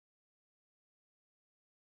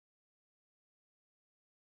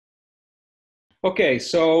Okay,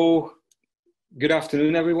 so good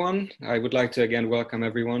afternoon, everyone. I would like to again welcome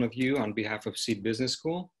every one of you on behalf of Seed Business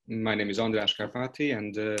School. My name is András Karpáti,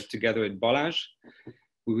 and together with Balázs,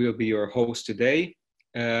 we will be your host today.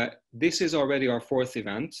 This is already our fourth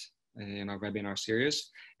event in our webinar series.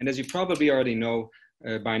 And as you probably already know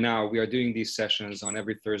by now, we are doing these sessions on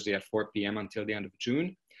every Thursday at 4 p.m. until the end of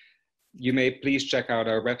June. You may please check out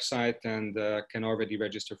our website and can already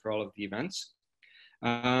register for all of the events.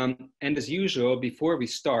 And as usual, before we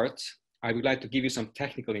start, I would like to give you some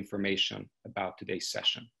technical information about today's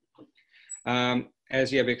session.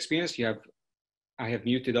 As you have experienced, I have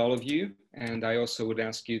muted all of you, and I also would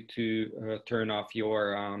ask you to turn off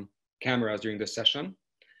your cameras during the session.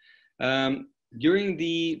 During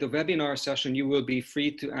the webinar session, you will be free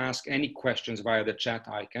to ask any questions via the chat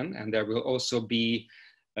icon, and there will also be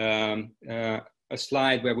a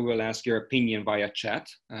slide where we will ask your opinion via chat.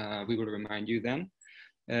 We will remind you then.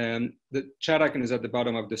 The chat icon is at the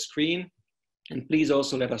bottom of the screen, and please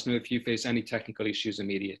also let us know if you face any technical issues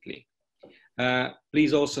immediately.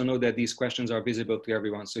 Please also know that these questions are visible to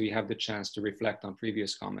everyone, so you have the chance to reflect on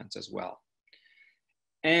previous comments as well.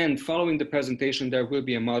 And following the presentation, there will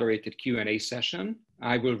be a moderated Q&A session.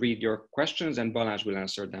 I will read your questions and Balázs will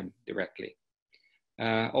answer them directly.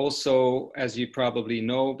 Also, as you probably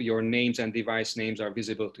know, your names and device names are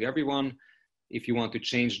visible to everyone. If you want to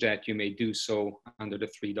change that, you may do so under the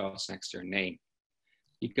three dots next to your name.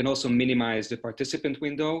 You can also minimize the participant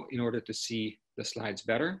window in order to see the slides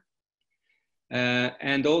better.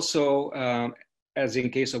 And also, as in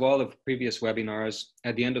case of all of previous webinars,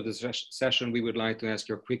 at the end of the session, we would like to ask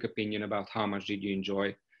your quick opinion about how much did you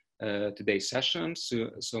enjoy today's session.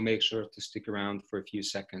 So make sure to stick around for a few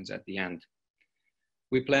seconds at the end.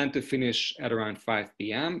 We plan to finish at around 5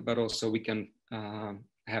 p.m., but also we can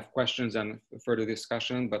have questions and further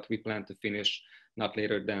discussion, but we plan to finish not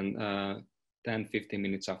later than 10-15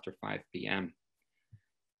 minutes after 5 p.m.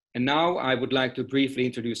 And now I would like to briefly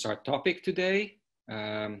introduce our topic today.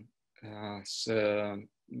 As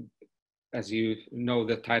you know,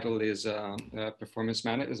 the title is about performance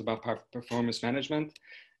management.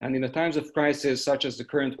 And in the times of crisis, such as the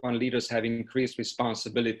current one, leaders have increased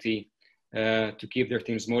responsibility to keep their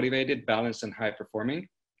teams motivated, balanced, and high performing.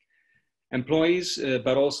 Employees,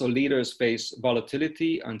 but also leaders, face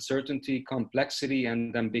volatility, uncertainty, complexity,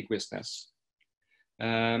 and ambiguousness.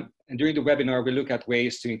 And during the webinar, we look at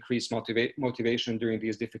ways to increase motivation during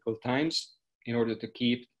these difficult times in order to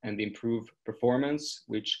keep and improve performance,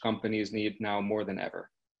 which companies need now more than ever.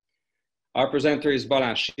 Our presenter is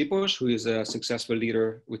Balázs Sipos, who is a successful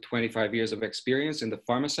leader with 25 years of experience in the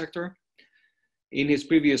pharma sector. In his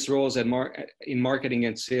previous roles in marketing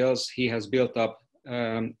and sales, he has built up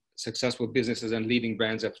successful businesses and leading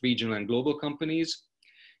brands at regional and global companies.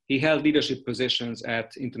 He held leadership positions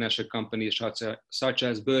at international companies such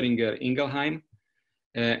as Boehringer Ingelheim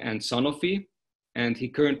and Sanofi, and he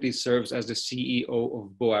currently serves as the CEO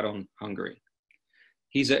of Boaron, Hungary.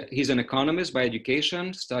 He's an economist by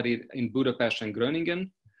education, studied in Budapest and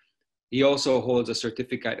Groningen. He also holds a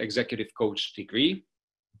certificate executive coach degree,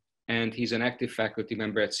 and he's an active faculty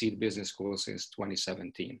member at Seed Business School since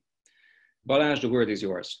 2017. Balázs, the word is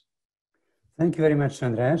yours. Thank you very much,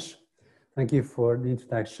 András. Thank you for the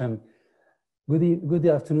introduction. Good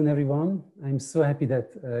afternoon, everyone. I'm so happy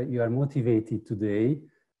that you are motivated today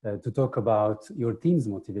to talk about your team's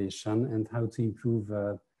motivation and how to improve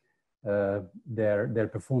their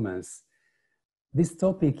performance. This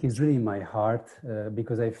topic is really in my heart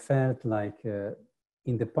because I felt like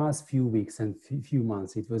in the past few weeks and few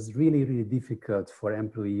months, it was really, really difficult for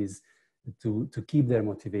employees to keep their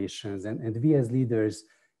motivations. And we as leaders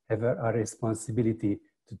have our responsibility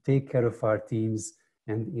to take care of our teams,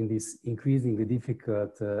 and in this increasingly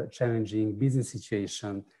difficult, challenging business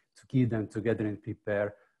situation, to keep them together and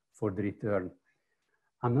prepare for the return.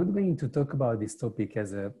 I'm not going to talk about this topic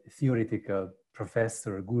as a theoretical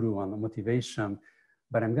professor or guru on motivation,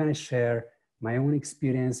 but I'm going to share my own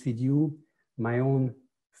experience with you, my own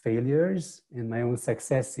failures and my own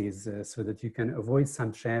successes, so that you can avoid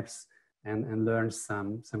some traps and learn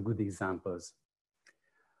some good examples.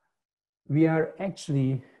 We are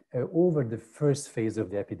actually over the first phase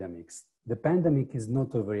of the epidemics. The pandemic is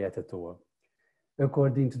not over yet at all.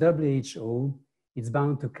 According to WHO, it's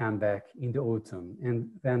bound to come back in the autumn.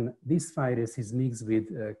 And when this virus is mixed with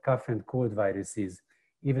cough and cold viruses,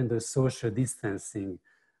 even though social distancing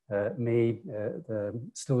may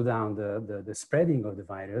slow down the spreading of the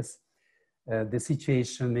virus, the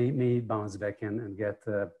situation may bounce back and get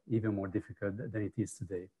even more difficult than it is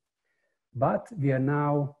today. But we are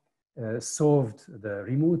now solved the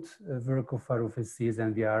remote work of our offices,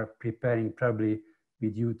 and we are preparing probably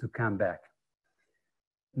with you to come back.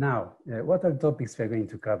 Now, what are topics we're going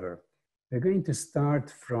to cover? We're going to start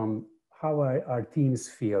from how our teams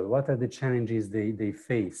feel, what are the challenges they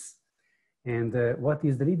face, and what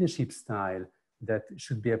is the leadership style that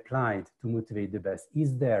should be applied to motivate the best?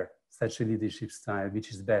 Is there such a leadership style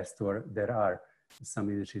which is best, or there are some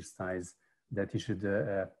leadership styles that you should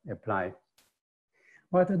apply?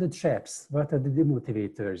 What are the traps? What are the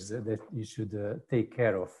demotivators that you should take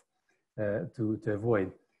care of to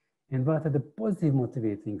avoid? And what are the positive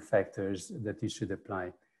motivating factors that you should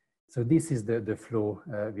apply? So this is the flow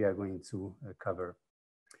we are going to cover.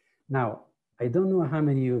 Now, I don't know how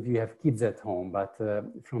many of you have kids at home, but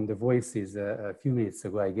from the voices a few minutes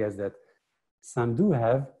ago, I guess that some do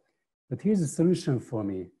have. But here's a solution for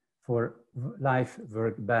me for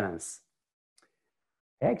life-work balance.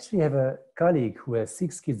 I actually have a colleague who has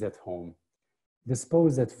 6 kids at home,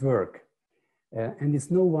 disposed at work. And it's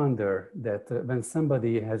no wonder that when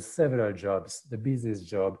somebody has several jobs, the business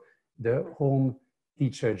job, the home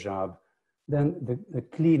teacher job, then the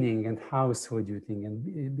cleaning and household duty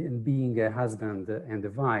and being a husband and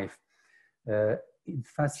a wife,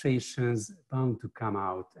 frustrations bound to come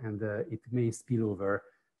out, and it may spill over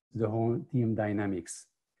to the whole team dynamics.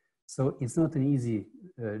 So it's not an easy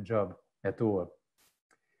job at all.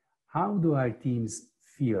 How do our teams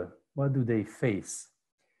feel? What do they face?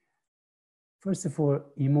 First of all,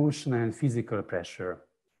 emotional and physical pressure.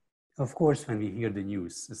 Of course, when we hear the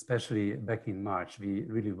news, especially back in March, we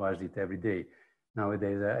really watched it every day.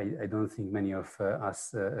 Nowadays, I don't think many of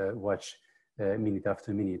us watch minute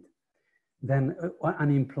after minute. Then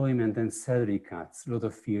unemployment and salary cuts, a lot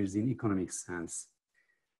of fears in economic sense.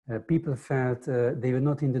 People felt they were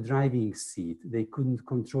not in the driving seat. They couldn't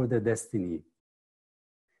control their destiny.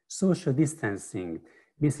 Social distancing,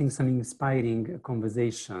 missing some inspiring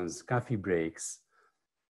conversations, coffee breaks.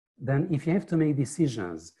 Then if you have to make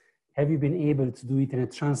decisions, have you been able to do it in a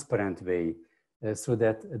transparent way so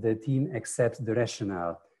that the team accepts the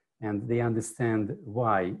rationale and they understand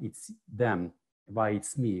why it's them, why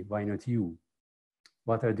it's me, why not you?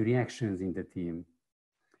 What are the reactions in the team?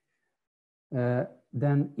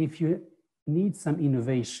 Then if you need some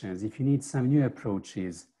innovations, if you need some new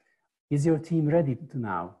approaches, is your team ready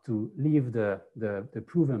now to leave the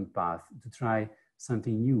proven path to try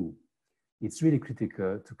something new? It's really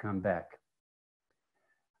critical to come back.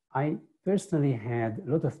 I personally had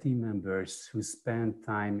a lot of team members who spent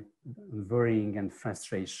time worrying and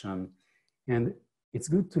frustration, and it's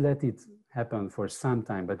good to let it happen for some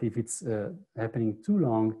time, but if it's happening too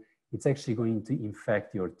long, it's actually going to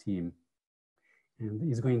infect your team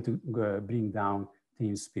and is going to bring down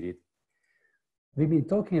team spirit. We've been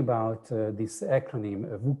talking about this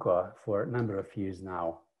acronym VUCA for a number of years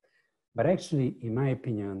now, but actually, in my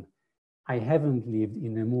opinion, I haven't lived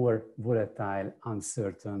in a more volatile,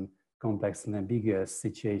 uncertain, complex and ambiguous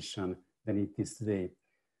situation than it is today.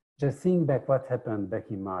 Just think back what happened back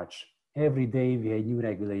in March. Every day we had new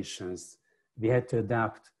regulations. We had to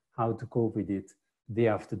adapt how to cope with it day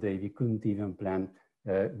after day. We couldn't even plan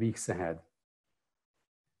weeks ahead.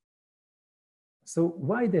 So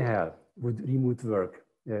why the hell would remote work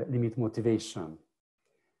limit motivation?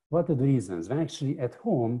 What are the reasons? Well, actually at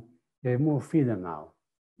home, you have more freedom now.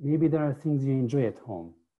 Maybe there are things you enjoy at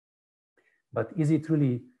home, but is it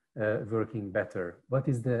really working better? What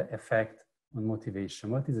is the effect on motivation?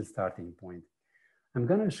 What is the starting point? I'm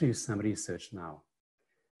gonna show you some research now.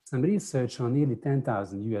 Some research on nearly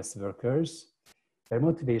 10,000 US workers. Their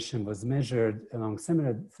motivation was measured along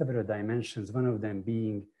several dimensions, one of them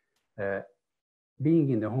being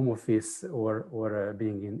in the home office or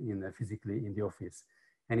being physically in the office.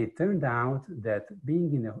 And it turned out that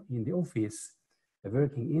being in the office,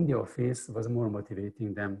 working in the office was more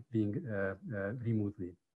motivating than being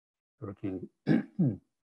remotely working.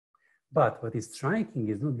 But what is striking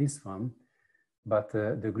is not this one, but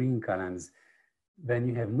the green columns. When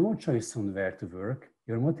you have no choice on where to work,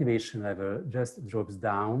 your motivation level just drops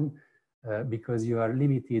down because you are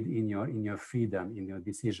limited in your freedom, in your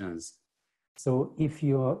decisions. So if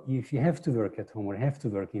you have to work at home or have to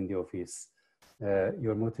work in the office,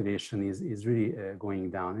 your motivation is really going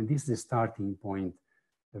down. And this is the starting point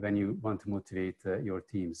when you want to motivate your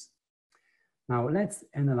teams. Now let's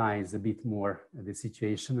analyze a bit more the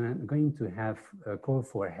situation. I'm going to have a call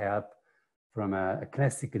for help from a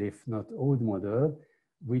classical, if not old model,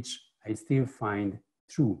 which I still find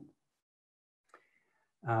true.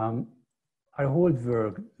 Our whole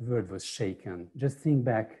world was shaken. Just think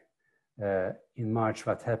back in March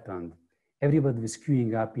what happened. Everybody was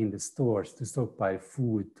queuing up in the stores to stockpile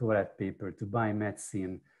food, toilet paper, to buy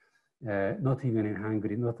medicine, not even in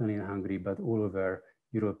Hungary, not only in Hungary, but all over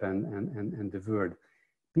Europe and the world.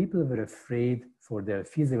 People were afraid for their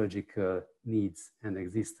physiological needs and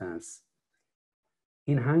existence.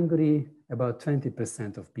 In Hungary, about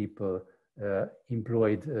 20% of people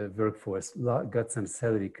employed workforce got some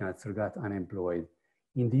salary cuts or got unemployed.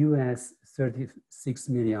 In the US, 36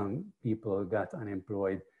 million people got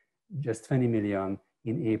unemployed, just 20 million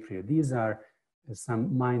in April. These are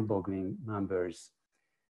some mind-boggling numbers.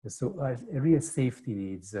 So real safety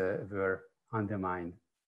needs were undermined.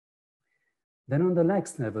 Then on the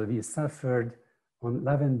next level, we suffered on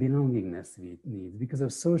love and belongingness needs because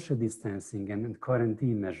of social distancing and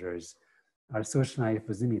quarantine measures. Our social life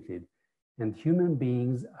was limited, and human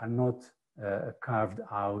beings are not carved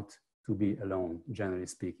out to be alone, generally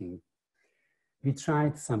speaking. We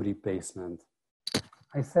tried some replacement.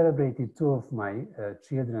 I celebrated 2 of my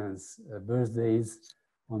children's birthdays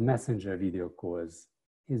on Messenger video calls.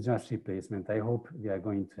 It's just replacement. I hope we are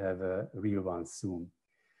going to have a real one soon.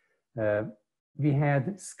 We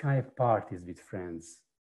had Skype parties with friends.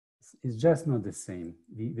 It's just not the same.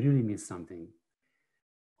 We really miss something.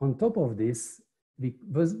 On top of this, we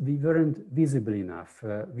weren't visible enough.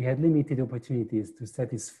 We had limited opportunities to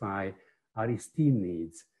satisfy our esteem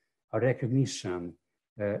needs, our recognition.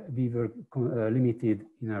 We were limited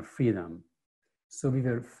in our freedom. So we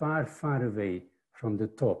were far, far away from the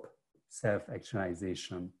top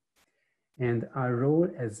self-actualization. And our role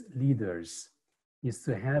as leaders is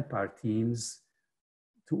to help our teams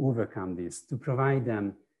to overcome this, to provide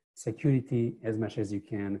them security as much as you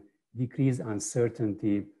can, decrease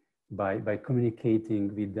uncertainty by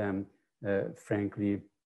communicating with them frankly,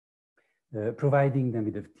 providing them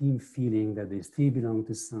with a team feeling that they still belong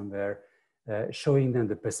to somewhere, showing them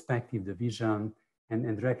the perspective, the vision,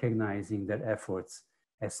 and recognizing their efforts,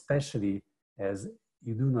 especially as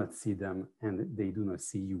you do not see them and they do not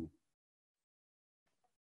see you.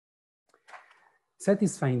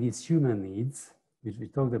 Satisfying these human needs, which we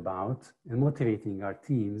talked about, and motivating our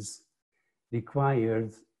teams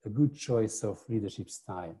required a good choice of leadership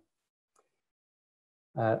style.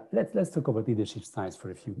 Let's talk about leadership styles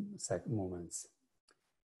for a few moments.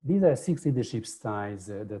 These are 6 leadership styles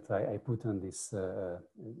that I put on this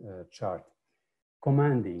chart.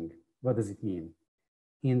 Commanding, what does it mean?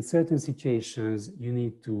 In certain situations, you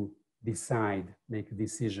need to decide, make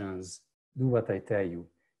decisions, do what I tell you.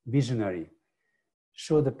 Visionary,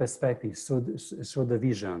 show the perspective, show the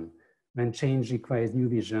vision. When change requires new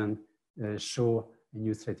vision, show a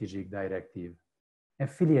new strategic directive.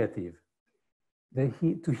 Affiliative,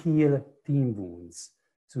 to heal team wounds,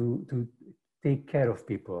 to take care of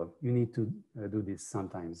people. You need to do this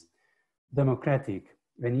sometimes. Democratic,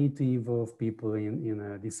 we need to involve people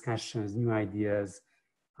in discussions, new ideas,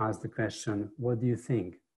 ask the question, what do you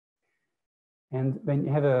think? And when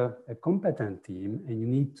you have a competent team and you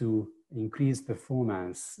need to increase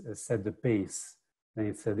performance, set the pace, then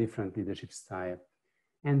it's a different leadership style.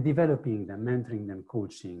 And developing them, mentoring them,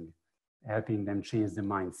 coaching, helping them change the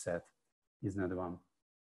mindset is another one.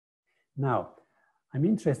 Now, I'm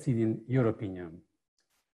interested in your opinion.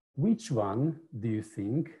 Which one do you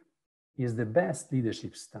think is the best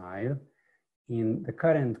leadership style in the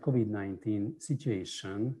current COVID-19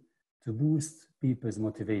 situation to boost people's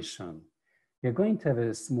motivation? We're going to have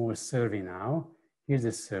a small survey now. Here's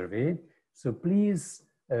a survey. So please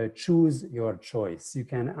choose your choice. You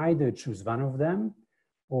can either choose one of them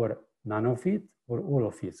or none of it or all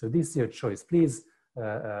of it. So this is your choice. Please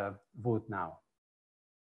vote now.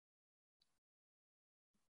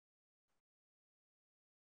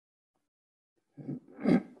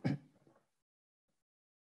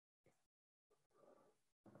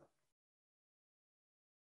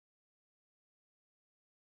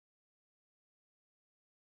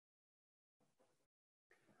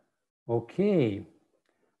 Okay,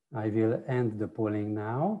 I will end the polling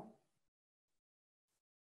now.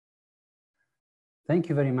 Thank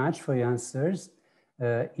you very much for your answers.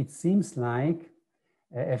 It seems like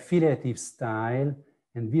affiliative style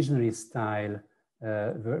and visionary style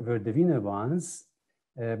were the winner ones,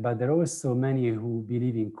 but there are also many who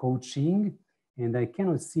believe in coaching, and I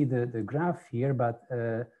cannot see the graph here, but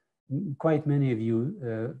quite many of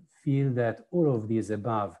you feel that all of these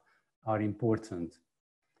above are important.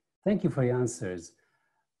 Thank you for your answers.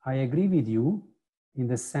 I agree with you in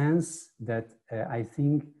the sense that I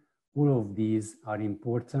think all of these are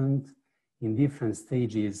important in different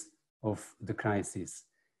stages of the crisis.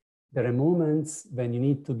 There are moments when you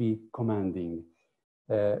need to be commanding.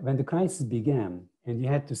 When the crisis began and you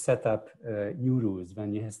had to set up new rules,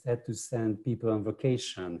 when you had to send people on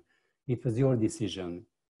vacation, it was your decision.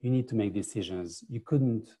 You need to make decisions. You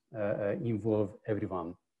couldn't involve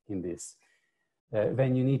everyone in this.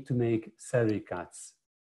 When you need to make salary cuts,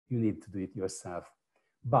 you need to do it yourself.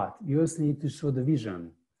 But you also need to show the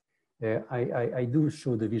vision. I do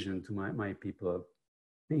show the vision to my people,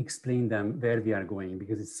 explain them where we are going,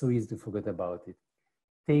 because it's so easy to forget about it.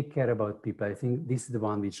 Take care about people. I think this is the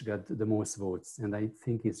one which got the most votes, and I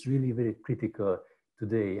think it's really very critical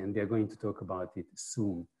today, and we are going to talk about it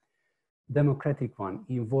soon. Democratic one,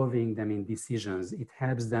 involving them in decisions. It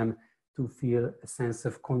helps them to feel a sense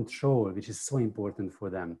of control, which is so important for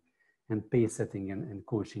them, and pace setting and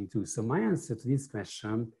coaching too. So my answer to this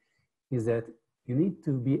question is that you need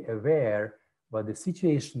to be aware what the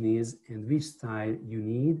situation is and which style you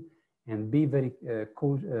need, and be very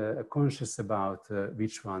conscious about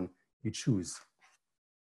which one you choose.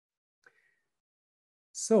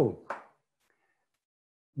 So,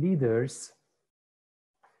 leaders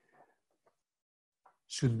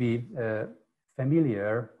should be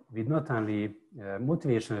familiar with not only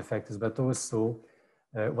motivational factors, but also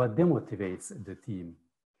what demotivates the team.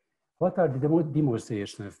 What are the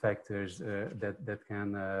demotivational factors that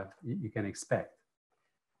you can expect?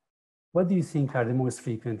 What do you think are the most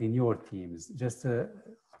frequent in your teams? Just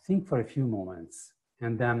think for a few moments,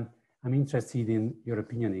 and then I'm interested in your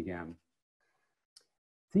opinion again.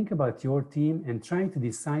 Think about your team and try to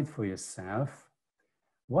decide for yourself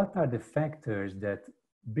what are the factors that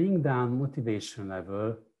bring down motivation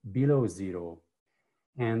level below zero.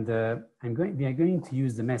 And we are going to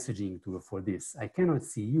use the messaging tool for this. I cannot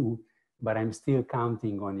see you, but I'm still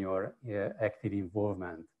counting on your active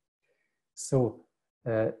involvement. So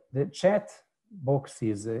the chat box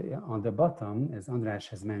is on the bottom, as András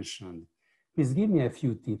has mentioned. Please give me a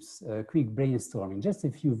few tips, quick brainstorming, just a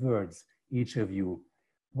few words, each of you.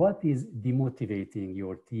 What is demotivating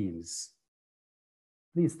your teams?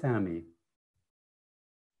 Please tell me.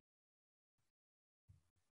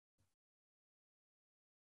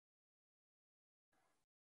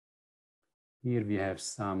 Here we have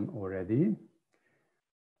some already.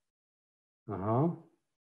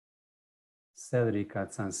 Salary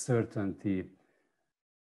cuts, uncertainty,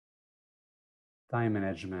 time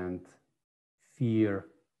management, fear,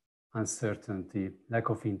 uncertainty, lack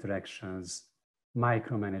of interactions,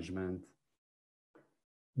 micromanagement,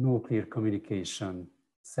 no clear communication,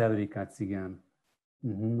 salary cuts again,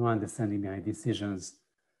 no understanding behind decisions.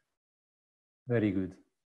 Very good.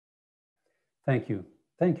 Thank you.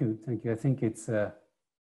 Thank you. Thank you. I think it's a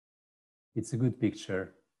good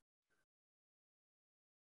picture.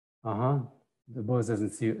 The boss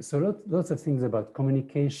doesn't see you. So lots of things about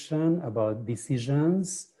communication, about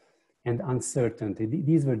decisions, and uncertainty.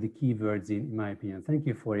 These were the key words in my opinion. Thank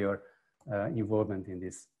you for your involvement in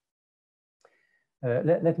this.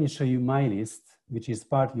 Let me show you my list, which is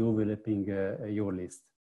partly overlapping your list.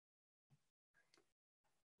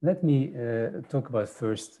 Let me talk about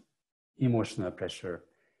first emotional pressure.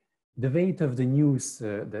 The weight of the news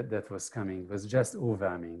that was coming was just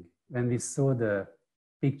overwhelming. When we saw the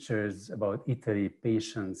pictures about Italy,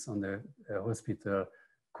 patients on the hospital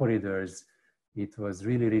corridors, it was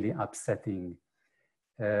really, really upsetting.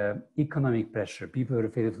 Economic pressure, people are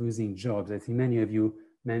afraid of losing jobs. I think many of you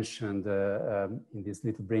mentioned in this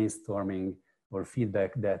little brainstorming or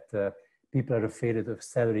feedback that people are afraid of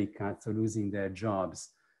salary cuts or losing their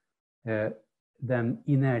jobs. Then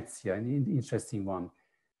inertia, an interesting one.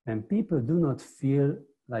 When people do not feel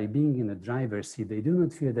like being in a driver's seat, they do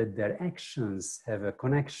not feel that their actions have a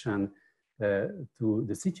connection to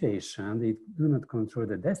the situation, they do not control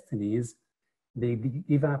their destinies, they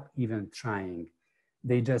give up even trying.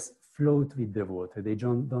 They just float with the water, they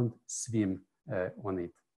don't swim on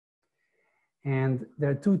it. And there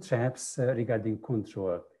are two traps regarding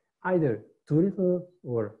control, either too little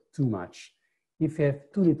or too much. If you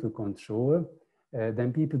have too little control,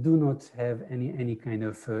 then people do not have any kind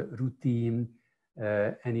of routine,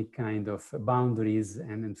 any kind of boundaries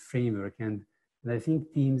and framework. And I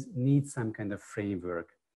think teams need some kind of framework.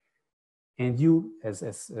 And you,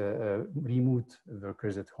 as remote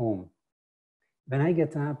workers at home, when I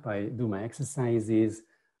get up, I do my exercises,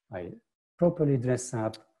 I properly dress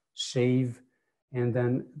up, shave, and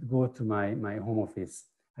then go to my home office.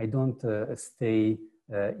 I don't stay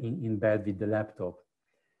in bed with the laptop.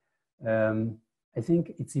 I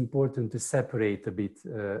think it's important to separate a bit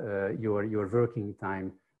your working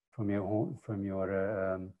time from your home, from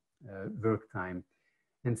your work time,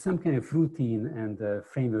 and some kind of routine and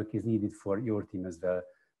framework is needed for your team as well.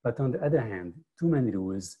 But on the other hand, too many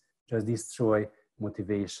rules just destroy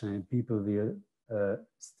motivation. People will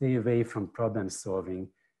stay away from problem solving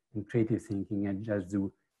and creative thinking and just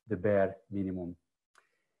do the bare minimum.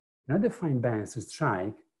 Another fine balance to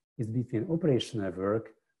strike is between operational work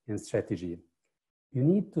and strategy. You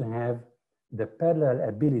need to have the parallel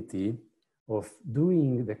ability of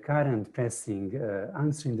doing the current pressing,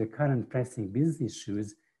 answering the current pressing business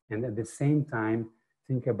issues, and at the same time,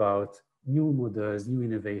 think about new models, new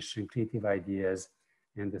innovation, creative ideas,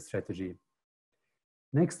 and the strategy.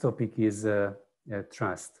 Next topic is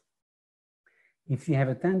trust. If you have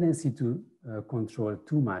a tendency to control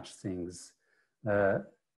too much things,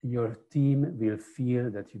 your team will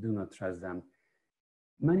feel that you do not trust them.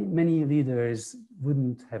 Many leaders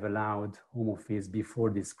wouldn't have allowed home office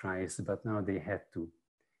before this crisis, but now they had to.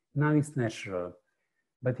 Now it's natural.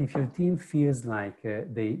 But if your team feels like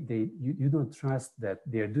you don't trust that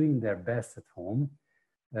they're doing their best at home,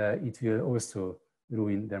 it will also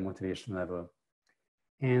ruin their motivation level.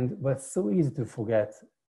 And what's so easy to forget,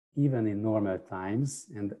 even in normal times,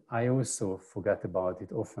 and I also forget about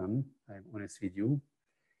it often, I'm honest with you,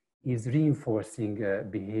 is reinforcing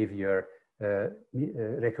behavior,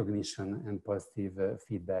 recognition, and positive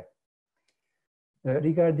feedback.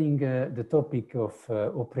 Regarding the topic of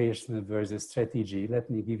operational versus strategy, let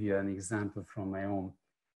me give you an example from my own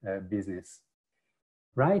business.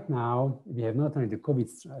 Right now, we have not only the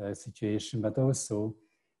COVID situation, but also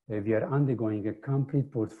we are undergoing a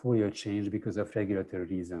complete portfolio change because of regulatory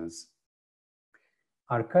reasons.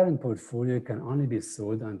 Our current portfolio can only be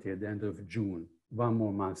sold until the end of June, 1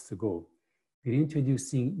 more month to go. We're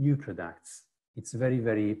introducing new products. It's very,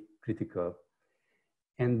 very critical.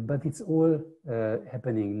 But it's all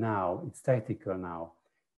happening now. It's tactical now.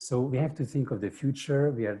 So we have to think of the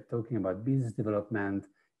future. We are talking about business development.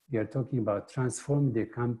 We are talking about transforming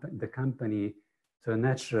the company to a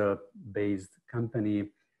natural-based company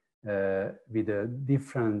with a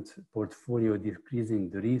different portfolio,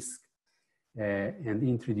 decreasing the risk, and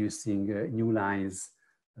introducing new lines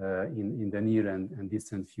in the near and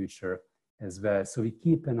distant future as well. So we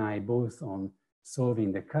keep an eye both on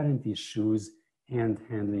solving the current issues and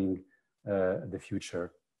handling the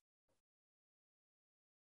future.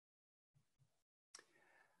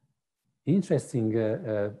 The interesting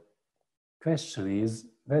question is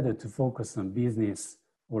whether to focus on business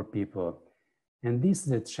or people. And this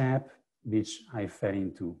is a trap which I fell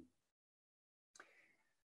into.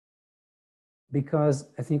 Because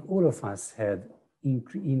I think all of us had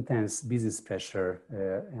intense business pressure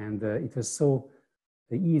and it was so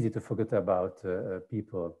easy to forget about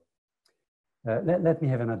people. Let me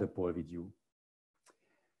have another poll with you.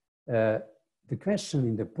 The question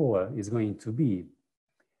in the poll is going to be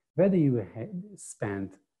whether you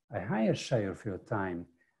spent a higher share of your time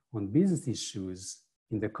on business issues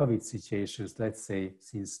in the COVID situations, let's say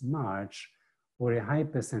since March, or a high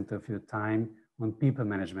 % of your time on people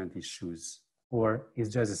management issues, or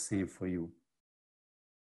is just the same for you?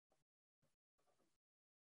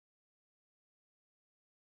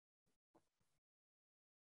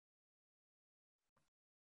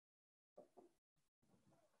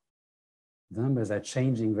 The numbers are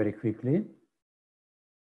changing very quickly.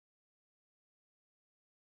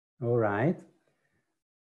 All right.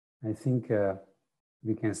 I think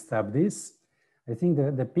we can stop this. I think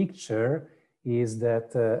the picture is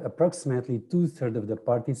that approximately 2/3 of the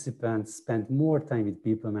participants spent more time with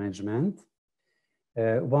people management,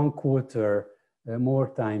 1/4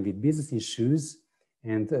 more time with business issues,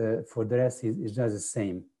 and for the rest it's just the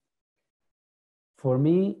same. For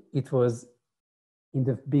me, it was in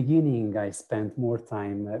the beginning, I spent more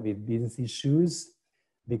time with business issues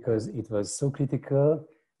because it was so critical,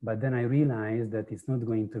 but then I realized that it's not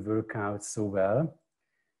going to work out so well.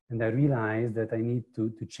 And I realized that I need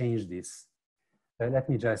to change this. Let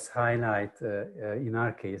me just highlight, in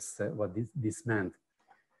our case, what this meant.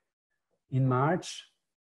 In March,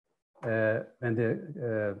 when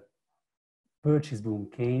the purchase boom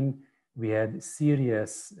came, we had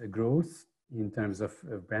serious growth in terms of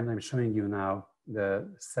brand. I'm showing you now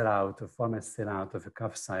the sellout, a former sellout of a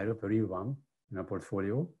cough syrup, a real one in our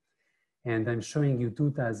portfolio. And I'm showing you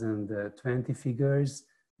 2020 figures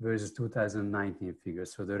versus 2019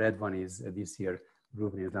 figures. So the red one is this year, blue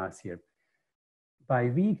one is last year. By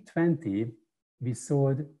week 20, we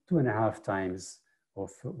sold 2.5 times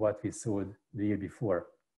of what we sold the year before.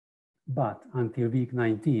 But until week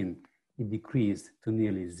 19, it decreased to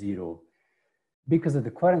nearly 0. Because of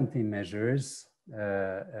the quarantine measures,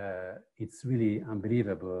 it's really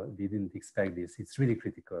unbelievable. We didn't expect this. It's really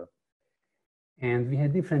critical. And we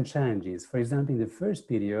had different challenges. For example, in the first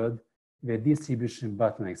period, we had distribution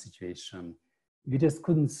bottleneck situation. We just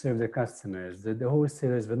couldn't serve the customers. The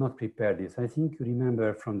wholesalers were not prepared this. I think you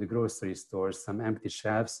remember from the grocery stores, some empty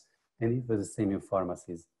shelves, and it was the same in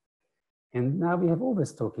pharmacies. And now we have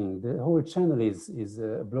overstocking. The whole channel is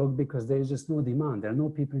blocked because there is just no demand. There are no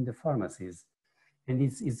people in the pharmacies. And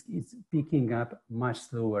it's picking up much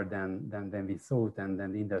slower than we thought and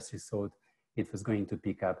than the industry thought. it was going to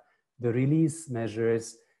pick up. The release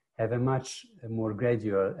measures have a much more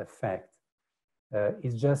gradual effect.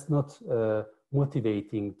 It's just not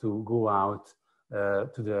motivating to go out to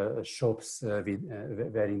the shops with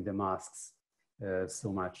wearing the masks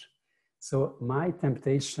so much. So my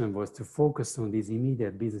temptation was to focus on these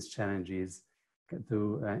immediate business challenges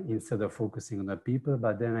instead of focusing on the people,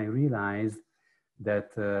 but then I realized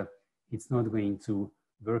that it's not going to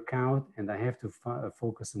work out and I have to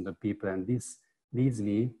focus on the people. And this leads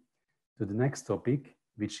me to the next topic,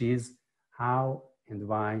 which is how and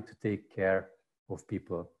why to take care of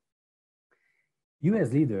people. You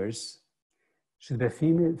as leaders should be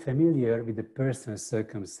familiar with the personal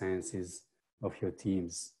circumstances of your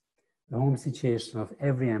teams, the home situation of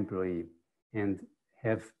every employee, and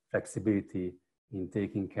have flexibility in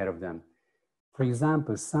taking care of them. For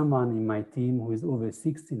example, someone in my team who is over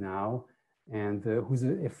 60 now and who's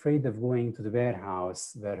afraid of going to the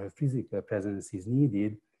warehouse where her physical presence is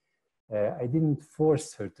needed, I didn't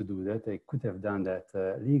force her to do that. I could have done that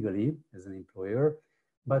legally as an employer,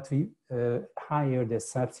 but we hired a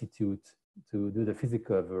substitute to do the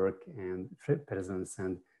physical work and presence,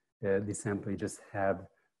 and this employee just had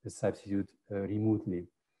the substitute remotely.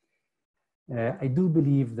 I do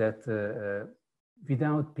believe that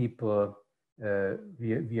without people,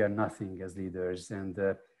 we are nothing as leaders, and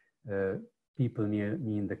people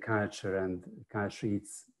mean the culture, and culture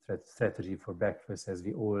eats strategy for breakfast, as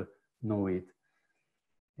we all know it.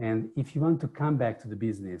 And if you want to come back to the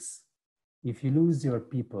business, if you lose your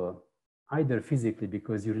people, either physically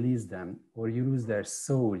because you release them, or you lose their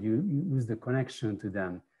soul, you lose the connection to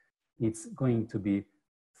them, it's going to be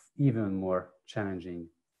even more challenging.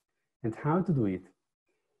 And how to do it?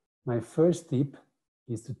 My first tip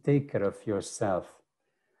is to take care of yourself.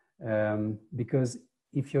 Because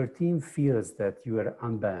if your team feels that you are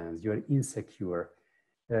unbalanced, you are insecure,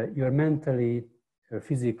 you are mentally or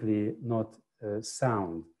physically not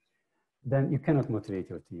sound, then you cannot motivate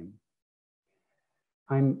your team.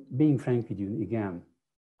 I'm being frank with you again.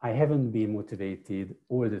 I haven't been motivated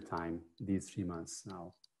all the time these 3 months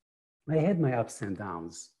now. I had my ups and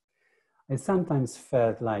downs. I sometimes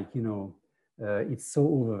felt like, it's so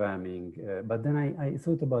overwhelming. But then I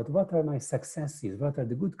thought about what are my successes? What are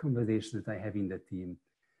the good conversations that I have in the team?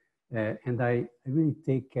 And I really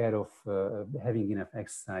take care of having enough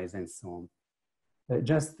exercise and so on.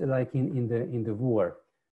 Just like in the war,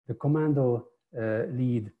 the commando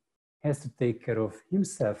lead has to take care of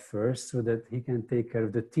himself first so that he can take care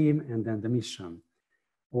of the team and then the mission.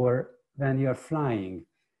 Or when you are flying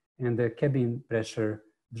and the cabin pressure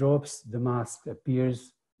drops, the mask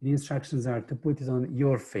appears, the instructions are to put it on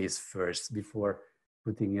your face first before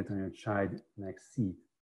putting it on your child next seat.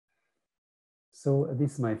 So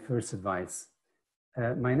this is my first advice.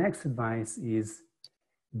 My next advice is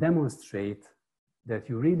demonstrate that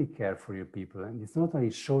you really care for your people. And it's not only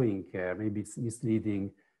showing care, maybe it's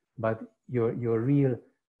misleading, but your real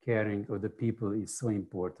caring of the people is so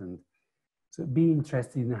important. So be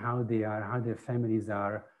interested in how they are, how their families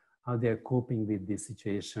are, how they're coping with this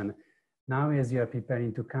situation. Now, as you are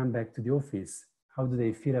preparing to come back to the office, how do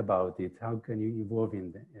they feel about it? How can you involve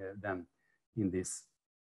them in this?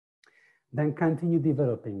 Then continue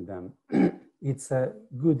developing them. It's a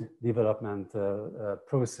good development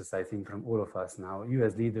process, I think, from all of us now, you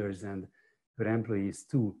as leaders and your employees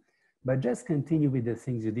too. But just continue with the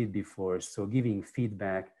things you did before. So giving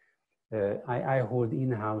feedback. I hold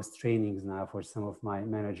in-house trainings now for some of my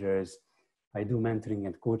managers. I do mentoring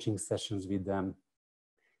and coaching sessions with them.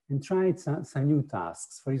 And try some new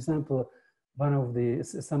tasks. For example,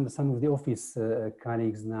 some of the office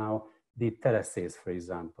colleagues now did telesales, for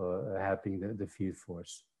example, helping the field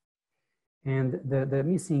force. And the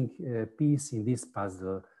missing piece in this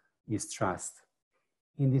puzzle is trust.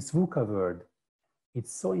 In this VUCA world,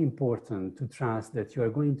 it's so important to trust that you are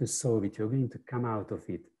going to solve it, you're going to come out of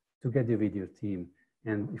it together with your team,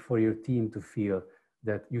 and for your team to feel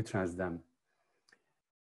that you trust them.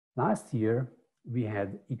 Last year, we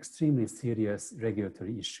had extremely serious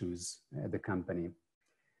regulatory issues at the company.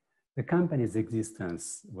 The company's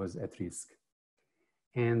existence was at risk.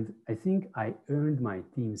 And I think I earned my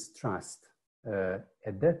team's trust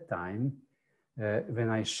at that time when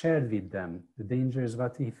I shared with them the dangers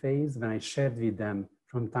what we face, when I shared with them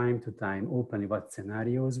from time to time openly what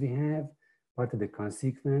scenarios we have, what are the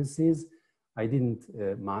consequences. I didn't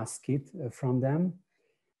mask it from them.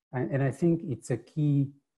 And I think it's a key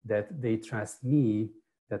that they trust me,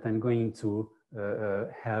 that I'm going to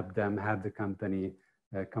help them, help the company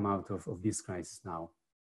come out of this crisis now.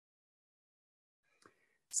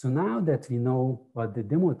 So now that we know what the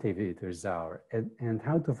demotivators are and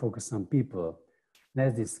how to focus on people,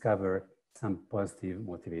 let's discover some positive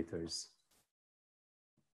motivators.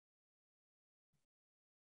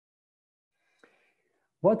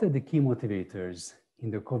 What are the key motivators in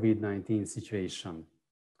the COVID-19 situation?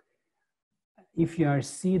 If you are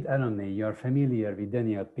seed alumni, you are familiar with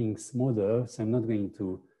Daniel Pink's model, so I'm not going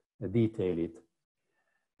to detail it.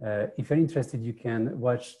 If you're interested, you can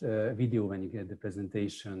watch the video when you get the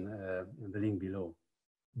presentation on the link below.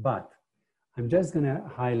 But I'm just going to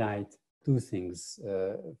highlight two things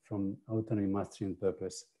from autonomy, mastery, and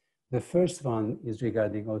purpose. The first one is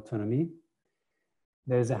regarding autonomy.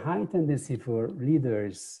 There's a high tendency for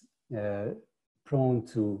leaders prone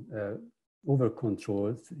to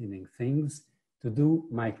over-control things to do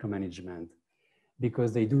micromanagement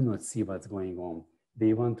because they do not see what's going on.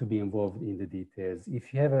 They want to be involved in the details.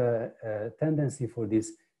 If you have a tendency for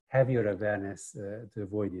this, have your awareness to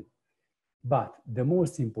avoid it. But the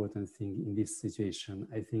most important thing in this situation,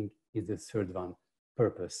 I think, is the third one,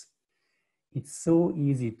 purpose. It's so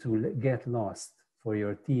easy to get lost for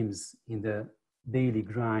your teams in the daily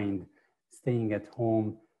grind, staying at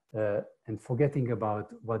home and forgetting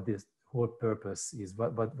about what this whole purpose is,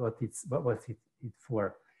 what's it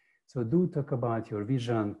for. So do talk about your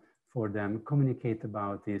vision for them, communicate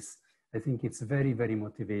about this. I think it's very, very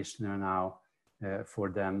motivational now for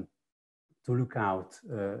them to look out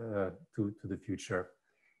to the future.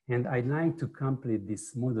 And I'd like to complete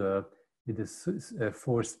this model with the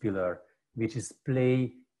fourth pillar, which is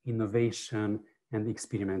play, innovation, and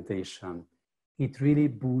experimentation. It really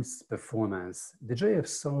boosts performance. The joy of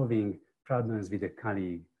solving problems with a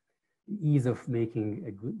colleague, ease of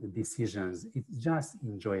making good decisions, it's just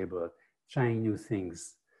enjoyable, trying new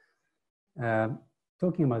things.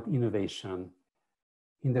 Talking about innovation,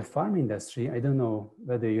 in the pharma industry, I don't know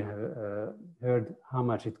whether you have heard how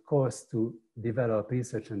much it costs to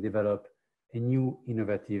research and develop a new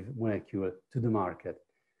innovative molecule to the market.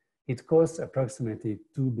 It costs approximately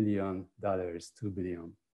 $2 billion, $2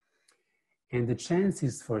 billion. And the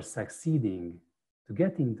chances for succeeding to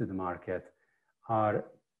get into the market are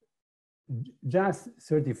just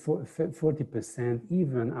 40%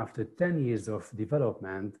 even after 10 years of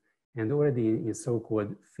development and already in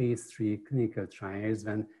so-called phase 3 clinical trials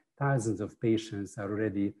when thousands of patients are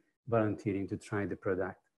already volunteering to try the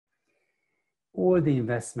product. All the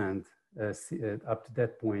investment up to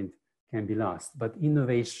that point can be lost, but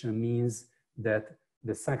innovation means that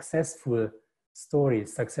the successful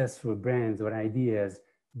stories, successful brands or ideas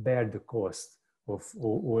bear the cost of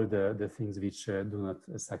all the things which do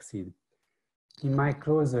not succeed. In my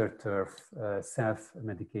closer turf,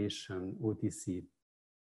 self-medication, OTC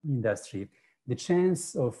industry, the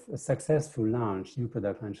chance of a successful launch, new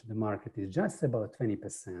product launch in the market is just about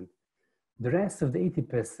 20%. The rest of the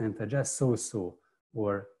 80% are just so-so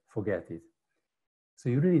or forget it. So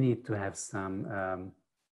you really need to have some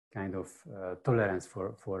kind of tolerance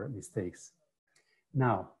for mistakes.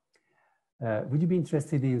 Now, would you be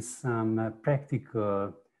interested in some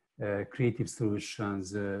practical creative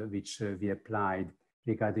solutions which we applied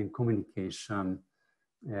regarding communication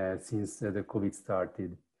since the COVID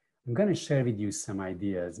started? I'm going to share with you some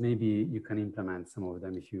ideas. Maybe you can implement some of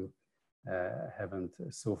them if you haven't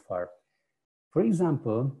so far. For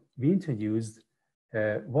example, we introduced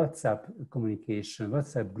WhatsApp communication,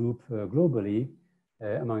 WhatsApp group globally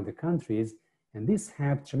among the countries, and this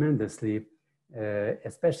helped tremendously,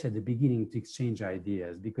 especially at the beginning, to exchange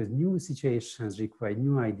ideas because new situations require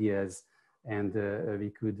new ideas and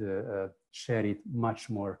we could share it much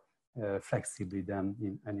more flexibly than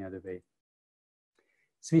in any other way.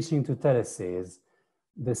 Switching to telesales,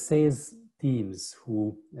 the sales teams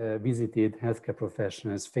who visited healthcare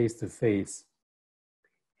professionals face-to-face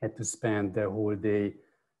had to spend their whole day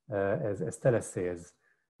as telesales,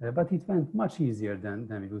 but it went much easier than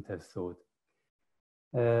we would have thought.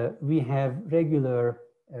 We have regular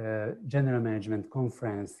general management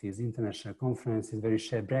conferences, international conferences where we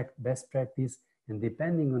share best practice, and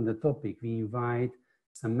depending on the topic, we invite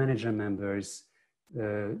some manager members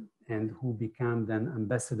and who become then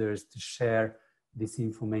ambassadors to share this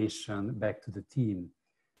information back to the team.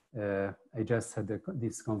 I just had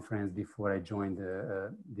this conference before I joined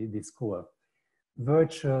this call.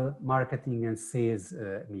 Virtual marketing and sales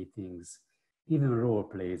meetings, even role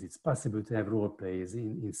plays. It's possible to have role plays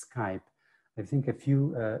in Skype. I think a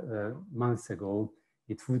few months ago,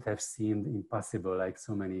 it would have seemed impossible, like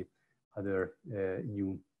so many other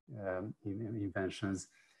new inventions.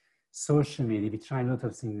 Social media, we try a lot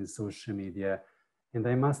of things in social media, and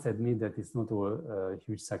I must admit that it's not all a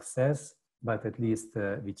huge success, but at least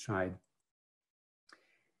we tried.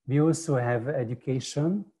 We also have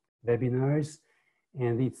education, webinars,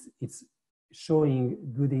 and it's showing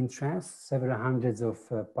good interest, several hundreds of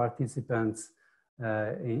participants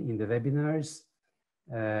in the webinars,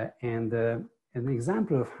 and an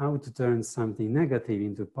example of how to turn something negative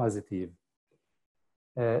into positive.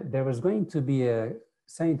 There was going to be a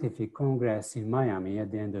scientific congress in Miami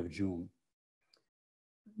at the end of June.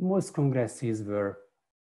 Most congresses were,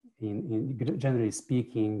 generally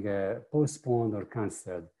speaking, postponed or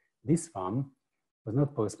canceled. This one was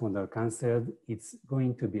not postponed or canceled. It's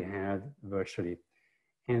going to be held virtually.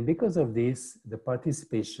 And because of this, the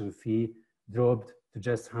participation fee dropped to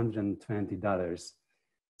just $120.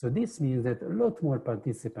 So this means that a lot more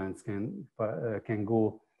participants can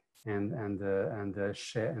go and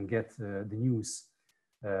share and get the news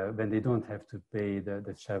when they don't have to pay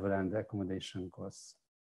the travel and the accommodation costs.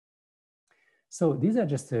 So these are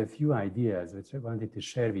just a few ideas which I wanted to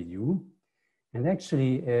share with you. And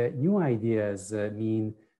actually, new ideas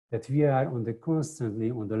mean that we are constantly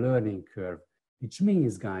on the learning curve, which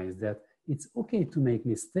means, guys, that it's okay to make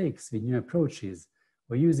mistakes with new approaches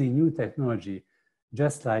or using new technology,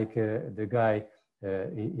 just like the guy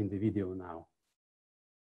in the video now.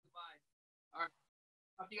 Bye. All right.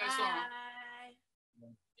 Hope you guys saw. Bye.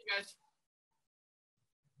 You guys.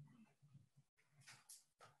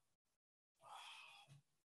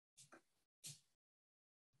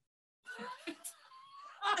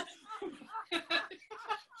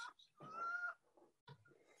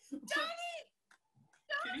 Tony!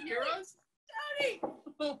 Can you hear us? Tony!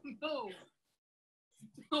 Oh no!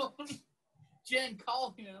 Oh, Jen,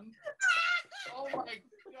 call him. Oh my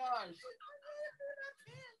gosh!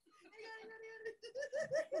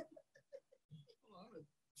 Hold on,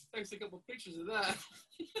 text a couple pictures of that.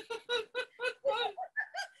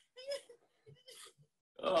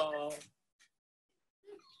 Oh.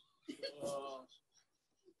 Oh.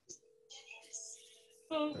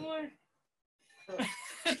 Oh boy.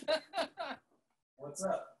 What's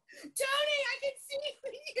up? Tony, I can see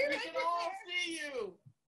you. We can all see you.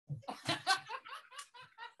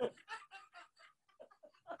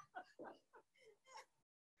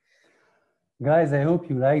 Guys, I hope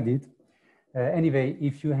you liked it. Anyway,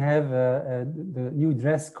 if you have the new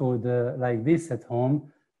dress code like this at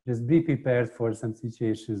home, just be prepared for some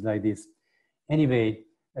situations like this. Anyway,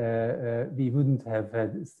 we wouldn't have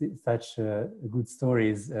had such good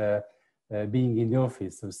stories being in the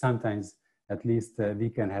office. So sometimes, at least, we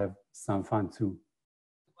can have some fun too.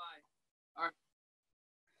 Bye. Right.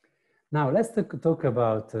 Now, let's talk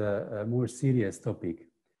about a more serious topic,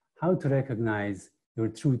 how to recognize your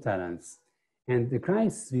true talents. And the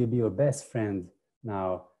crisis will be your best friend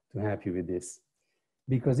now to help you with this.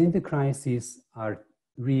 Because in the crisis, our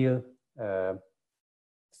real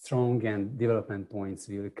strong and development points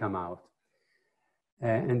will come out.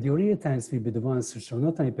 And your real talents will be the ones who show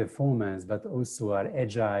not only performance, but also are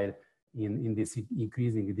agile in this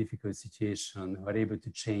increasingly difficult situation, who are able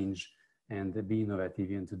to change and be innovative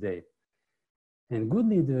even today. And good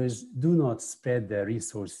leaders do not spread their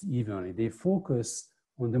resources evenly. They focus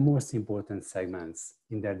on the most important segments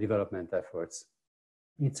in their development efforts.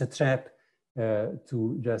 It's a trap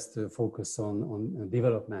to just focus on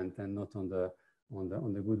development and not on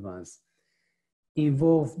the good ones.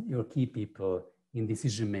 Involve your key people in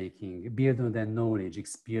decision-making, build on their knowledge,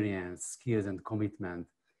 experience, skills, and commitment.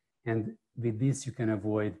 And with this, you can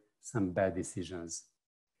avoid some bad decisions.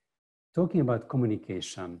 Talking about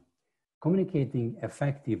communication, communicating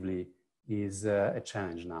effectively is a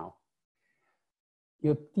challenge now.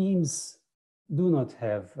 Your teams do not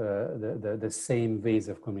have the same ways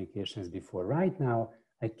of communication as before. Right now,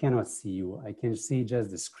 I cannot see you. I can see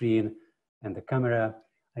just the screen and the camera.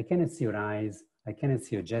 I cannot see your eyes. I cannot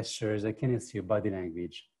see your gestures. I cannot see your body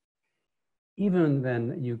language. Even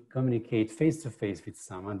when you communicate face-to-face with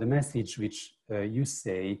someone, the message which you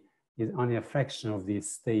say is only a fraction of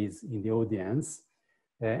this stays in the audience.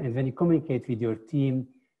 And when you communicate with your team,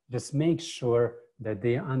 just make sure that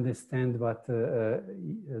they understand what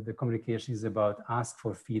the communication is about. Ask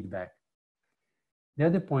for feedback. The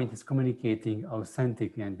other point is communicating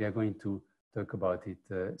authentically, and we are going to talk about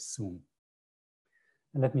it soon.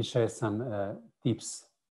 And let me share some tips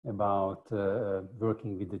about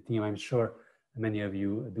working with the team. I'm sure many of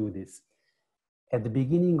you do this. At the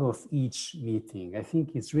beginning of each meeting, I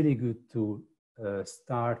think it's really good to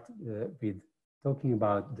start with talking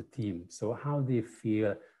about the team. So how they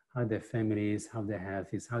feel, how their families, how their health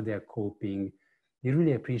is, how they are coping. They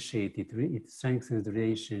really appreciate it. It strengthens the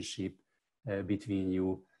relationship between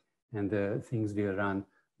you, and things will run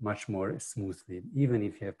much more smoothly. Even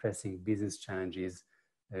if you have pressing business challenges,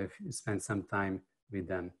 if you spend some time with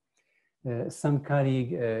them. Some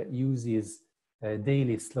colleague uses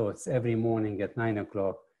daily slots every morning at 9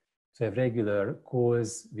 o'clock to have regular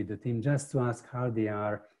calls with the team just to ask how they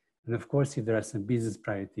are. And of course, if there are some business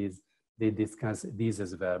priorities, they discuss these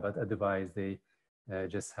as well, but otherwise they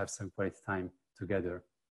just have some quality time together.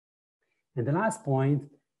 And the last point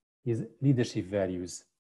is leadership values.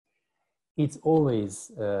 It's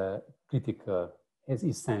always critical, it's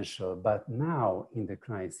essential, but now in the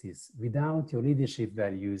crisis, without your leadership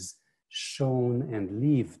values shown and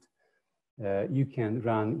lived, you can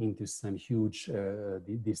run into some huge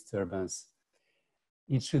disturbance.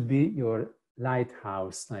 It should be your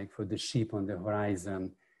lighthouse, like for the ship on the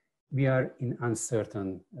horizon. We are in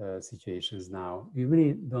uncertain situations now. We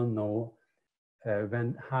really don't know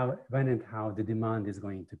when and how the demand is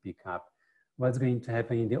going to pick up, what's going to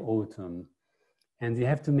happen in the autumn. And you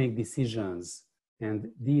have to make decisions, and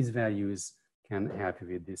these values can help you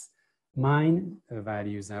with this. Mine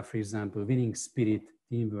values are, for example, winning spirit,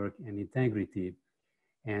 teamwork, and integrity.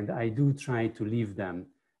 And I do try to live them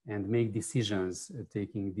and make decisions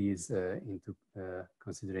taking these into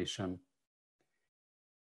consideration.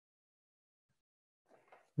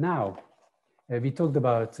 Now, we talked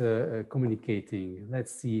about communicating.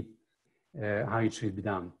 Let's see how it should be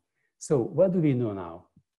done. So what do we know now?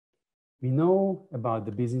 We know about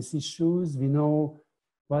the business issues. We know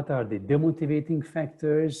what are the demotivating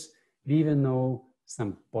factors. We even know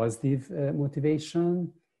some positive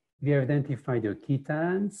motivation. We have identified your key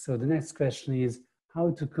talents. So the next question is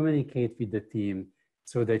how to communicate with the team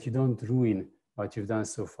so that you don't ruin what you've done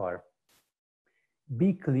so far.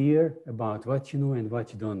 Be clear about what you know and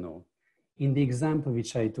what you don't know. In the example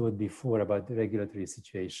which I told before about the regulatory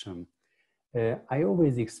situation, I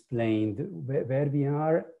always explained where we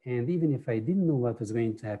are, and even if I didn't know what was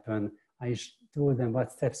going to happen, I told them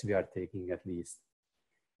what steps we are taking at least.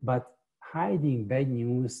 But hiding bad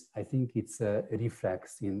news, I think it's a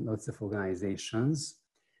reflex in lots of organizations,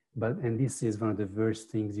 and this is one of the worst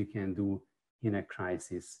things you can do in a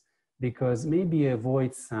crisis, because maybe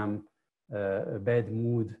avoid some bad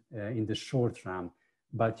mood in the short run,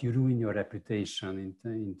 but you ruin your reputation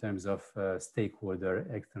in terms of stakeholder,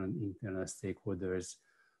 external, internal stakeholders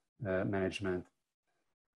management.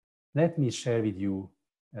 Let me share with you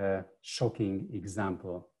a shocking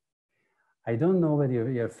example. I don't know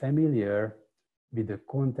whether you're familiar with the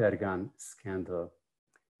Contergan scandal.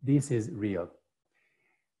 This is real.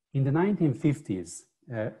 In the 1950s,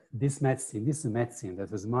 this is a medicine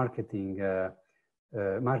that was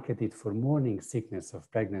marketed for morning sickness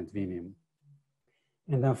of pregnant women.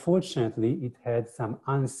 And unfortunately, it had some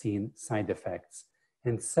unseen side effects,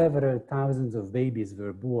 and several thousands of babies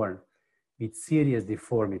were born with serious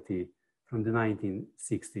deformity from the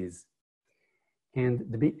 1960s. And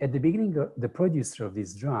at the beginning, the producer of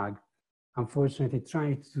this drug, unfortunately,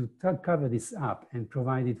 tried to cover this up and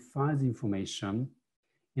provided false information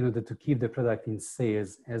in order to keep the product in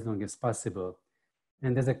sales as long as possible.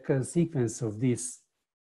 And as a consequence of this,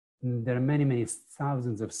 there are many, many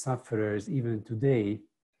thousands of sufferers even today,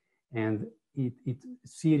 and it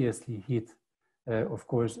seriously hit, of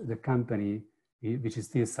course, the company, which is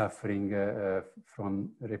still suffering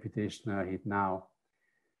from reputational hit now.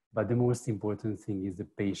 But the most important thing is the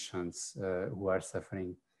patients who are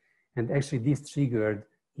suffering. And actually this triggered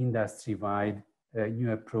industry-wide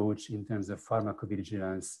new approach in terms of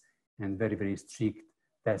pharmacovigilance and very, very strict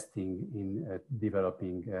testing in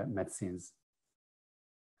developing medicines.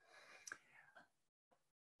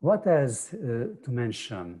 What else to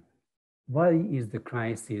mention? Why is the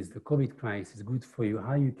crisis, the COVID crisis, good for you?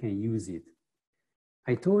 How you can use it?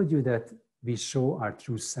 I told you that we show our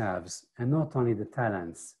true selves and not only the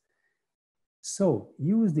talents. So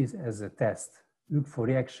use this as a test. Look for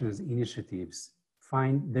reactions, initiatives,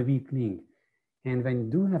 find the weak link. And when you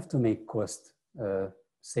do have to make cost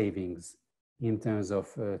savings in terms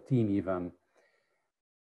of team even,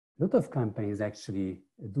 a lot of companies actually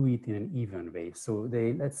do it in an even way. So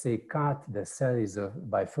they, let's say, cut the salaries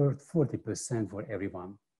by 40% for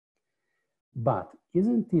everyone. But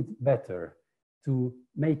isn't it better to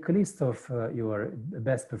make a list of your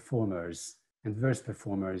best performers and worst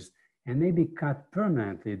performers and maybe cut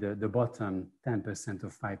permanently the bottom 10% or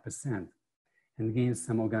 5% and gain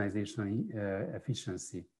some organizational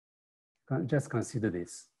efficiency? Just consider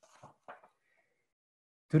this.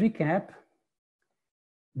 To recap,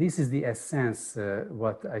 this is the essence,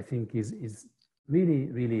 what I think is really,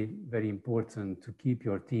 really very important to keep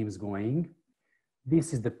your teams going.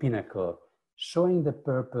 This is the pinnacle, showing the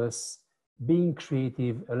purpose, being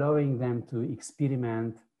creative, allowing them to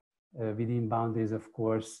experiment within boundaries, of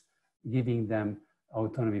course, giving them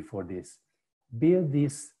autonomy for this. Build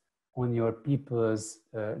this on your people's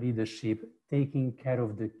leadership, taking care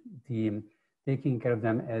of the team, taking care of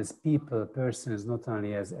them as people, persons, not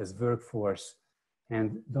only as workforce.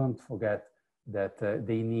 And don't forget that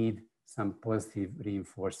they need some positive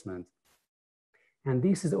reinforcement. And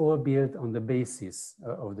this is all built on the basis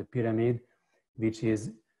of the pyramid, which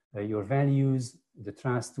is your values, the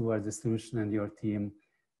trust towards the solution and your team,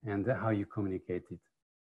 and how you communicate it.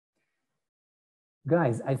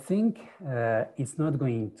 Guys, I think it's not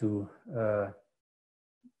going to,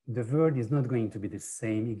 the world is not going to be the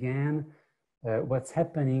same again. What's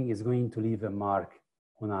happening is going to leave a mark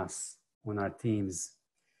on us, on our teams.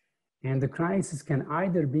 And the crisis can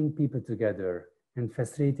either bring people together and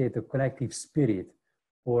facilitate a collective spirit,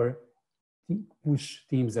 or push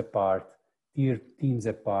teams apart, tear teams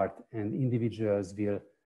apart, and individuals will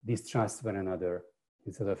distrust one another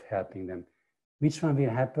instead of helping them. Which one will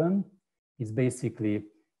happen is basically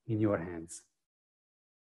in your hands.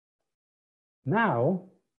 Now,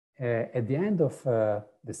 at the end of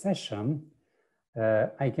the session,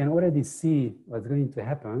 I can already see what's going to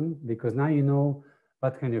happen, because now you know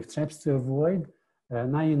what kind of traps to avoid.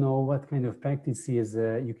 Now you know what kind of practices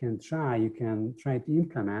you can try to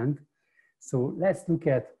implement. So let's look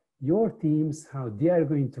at your teams, how they are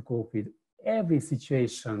going to cope with every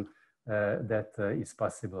situation that is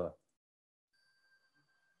possible.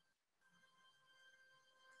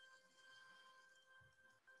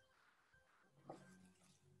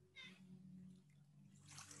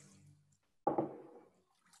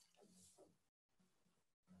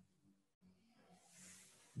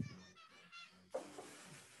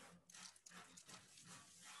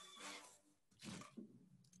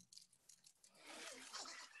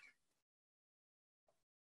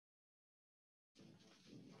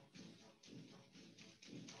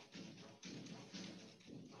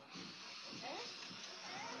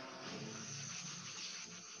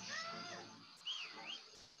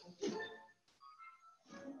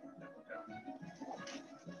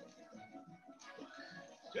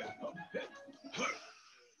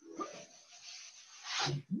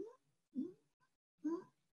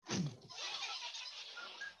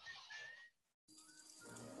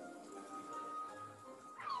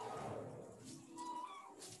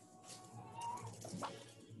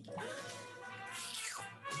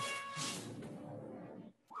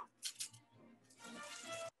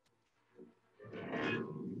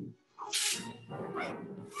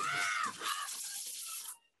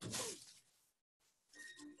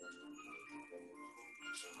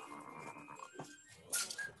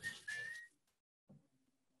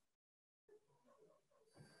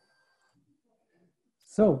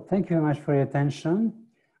 So thank you very much for your attention.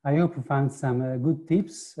 I hope you found some good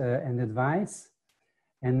tips and advice.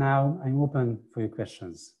 And now I'm open for your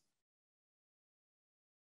questions.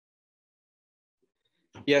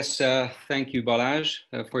 Yes, thank you, Balázs,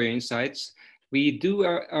 for your insights. We do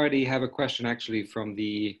already have a question actually from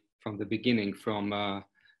the beginning from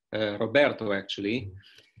Roberto actually.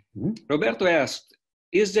 Mm-hmm. Roberto asked,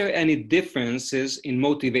 is there any differences in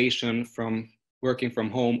motivation from working from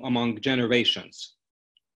home among generations?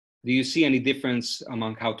 Do you see any difference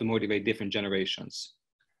among how to motivate different generations?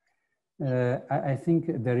 I think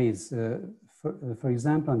there is. For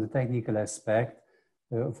example, on the technical aspect,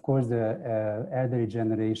 of course, the elderly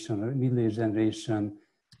generation or middle-aged generation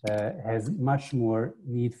has much more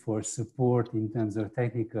need for support in terms of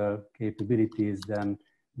technical capabilities than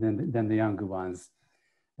the younger ones.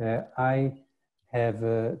 I have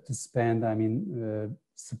to spend,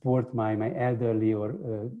 support my elderly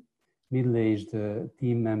or middle-aged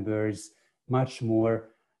team members much more,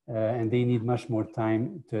 and they need much more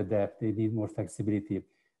time to adapt. They need more flexibility.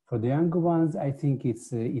 For the younger ones, I think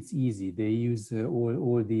it's easy. They use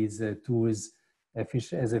all these tools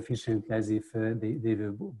as efficiently as if they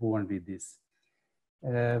were born with this.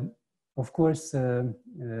 Of course,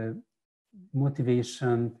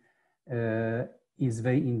 motivation is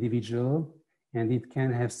very individual, and it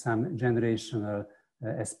can have some generational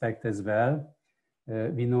aspect as well.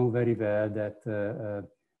 We know very well that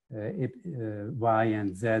Y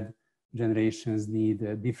and Z generations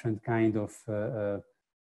need different kind of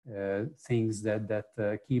things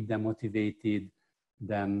that keep them motivated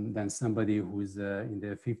than somebody who's in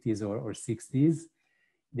their 50s or 60s.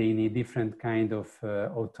 They need different kind of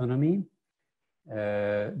autonomy.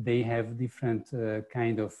 They have different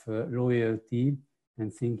kind of loyalty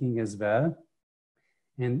and thinking as well.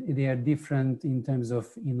 And they are different in terms of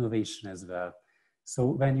innovation as well. So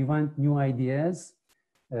when you want new ideas,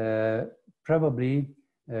 probably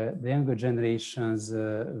the younger generations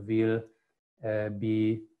will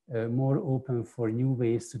be more open for new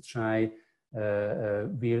ways to try,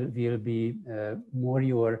 will be more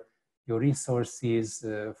your your resources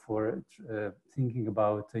for thinking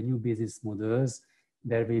about new business models,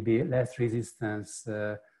 there will be less resistance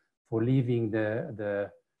for leaving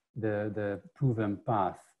the proven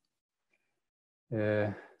path.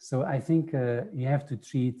 So I think you have to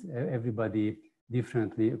treat everybody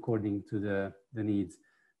differently according to the needs.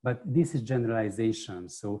 But this is generalization.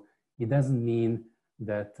 So it doesn't mean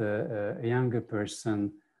that a younger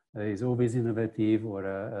person is always innovative, or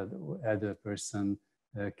an elder person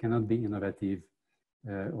cannot be innovative,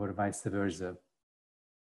 or vice versa.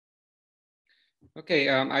 Okay,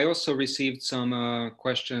 I also received some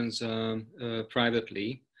questions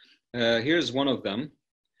privately. Here's one of them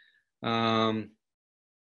from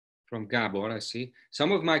Gabor, I see.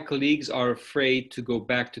 Some of my colleagues are afraid to go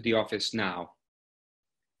back to the office now.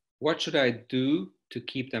 What should I do to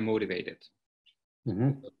keep them motivated?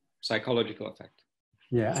 Mm-hmm. Psychological effect.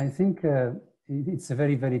 Yeah, I think it's a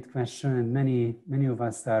very valid question, and many of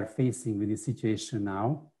us are facing with this situation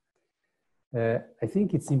now. I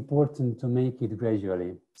think it's important to make it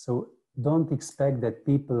gradually. So don't expect that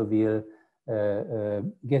people will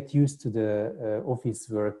get used to the office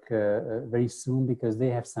work very soon, because they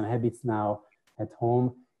have some habits now at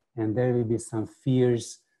home, and there will be some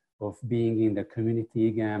fears of being in the community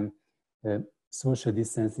again, social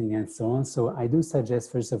distancing and so on. So I do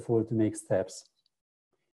suggest, first of all, to make steps.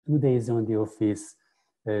 2 days on the office,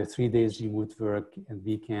 3 days remote work and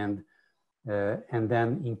weekend, and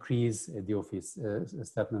then increase the office,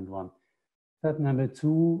 step number 1. Step number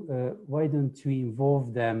 2, why don't you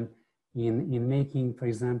involve them in making, for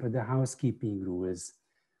example, the housekeeping rules?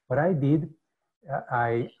 What I did,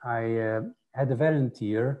 I had a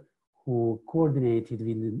volunteer who coordinated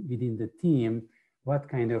within the team what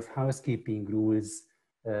kind of housekeeping rules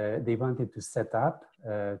they wanted to set up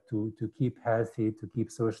to keep healthy, to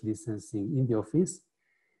keep social distancing in the office.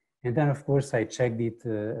 And then, of course, I checked it.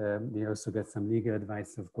 We also got some legal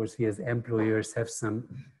advice. Of course, we as employers have some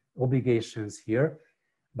obligations here.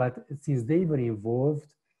 But since they were involved,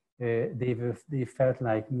 they felt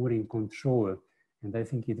like more in control. And I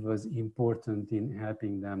think it was important in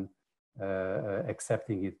helping them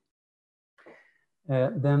accepting it.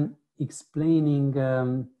 Then explaining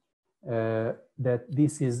that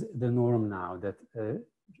this is the norm now, that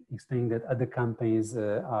explaining that other companies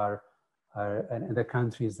and the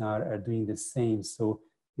countries are doing the same. So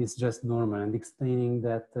it's just normal, and explaining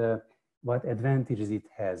that what advantages it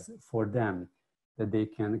has for them, that they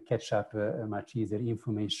can catch up much easier.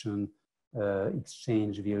 Information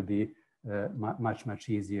exchange will be much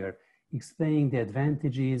easier. Explaining the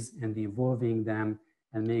advantages and involving them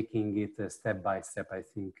and making it step by step, I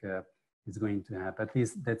think is going to happen. At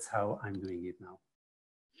least that's how I'm doing it now.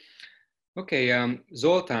 Okay,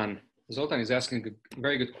 Zoltan is asking a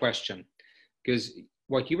very good question, because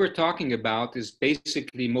what you were talking about is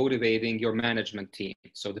basically motivating your management team,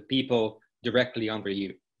 so the people directly under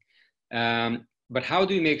you. But how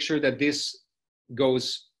do you make sure that this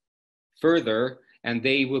goes further and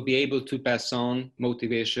they will be able to pass on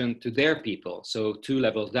motivation to their people, so 2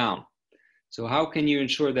 levels down? So how can you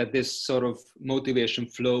ensure that this sort of motivation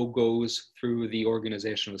flow goes through the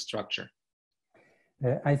organizational structure?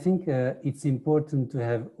 I think it's important to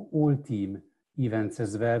have all team events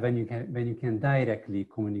as well, when you can directly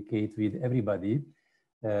communicate with everybody,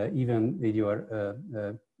 even with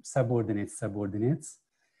your subordinates,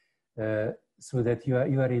 so that you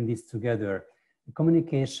are in this together.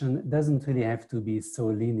 Communication doesn't really have to be so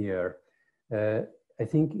linear. I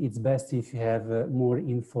think it's best if you have more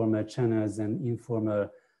informal channels and informal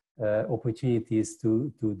opportunities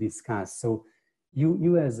to discuss. So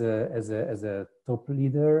you as a top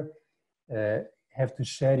leader have to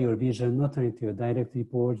share your vision, not only to your direct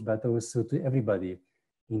reports, but also to everybody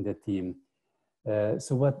in the team.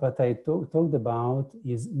 So what I talked about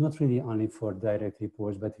is not really only for direct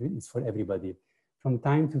reports, but it's for everybody. From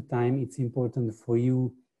time to time, it's important for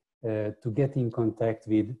you to get in contact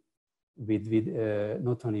with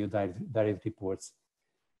not only your direct reports.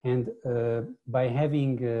 And by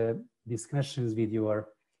having discussions with your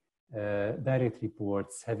direct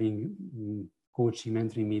reports, having coaching,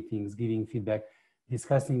 mentoring meetings, giving feedback,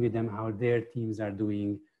 discussing with them how their teams are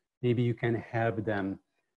doing, maybe you can help them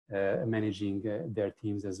managing their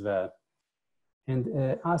teams as well.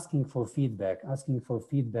 And asking for feedback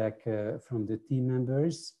from the team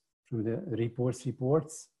members, from the reports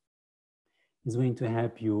is going to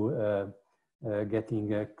help you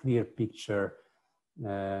getting a clear picture.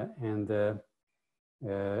 And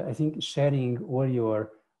I think sharing all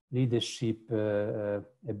your leadership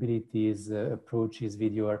abilities, approaches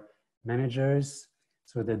with your managers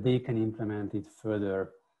so that they can implement it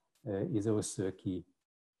further is also a key.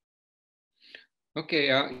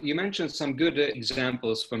 Okay, you mentioned some good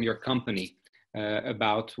examples from your company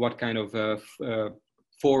about what kind of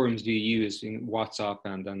forums do you use in WhatsApp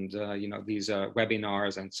and you know, these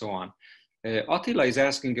webinars and so on. Attila is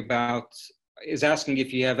asking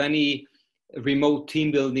if you have any remote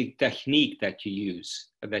team building technique that you use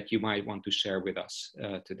that you might want to share with us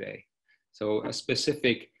today. So a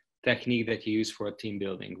specific technique that you use for team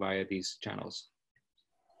building via these channels.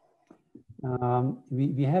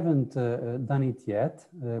 We haven't done it yet,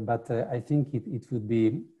 but I think it would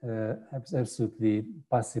be absolutely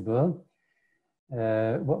possible.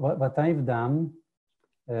 What I've done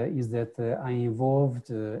is that I involved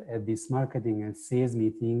at this marketing and sales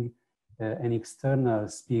meeting an external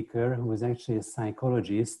speaker who was actually a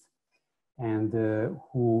psychologist and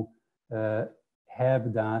who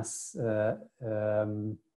helped us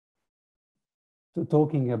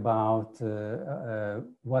talking about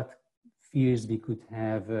what fears we could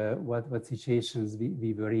have, what situations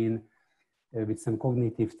we were in, with some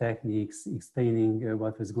cognitive techniques, explaining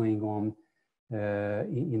what was going on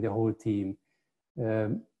in the whole team.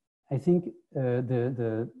 I think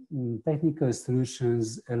the technical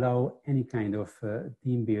solutions allow any kind of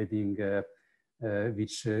team building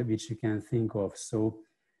which you can think of. So,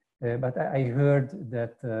 but I heard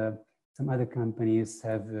that some other companies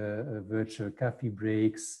have virtual coffee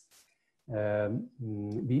breaks.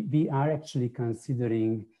 We are actually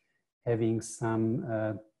considering having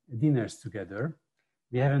some dinners together.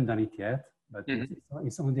 We haven't done it yet, but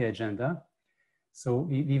it's on the agenda. So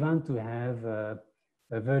we want to have a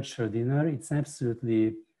virtual dinner. It's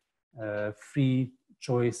absolutely free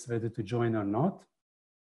choice whether to join or not.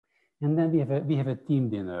 And then we have a team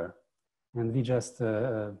dinner, and we just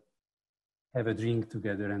have a drink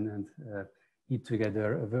together and eat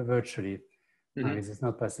together virtually. It's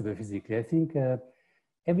not possible physically. I think nearly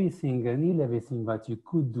everything that you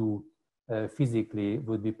could do physically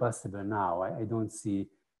would be possible now. I don't see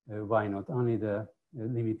why not. Only the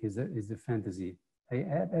limit is the fantasy. I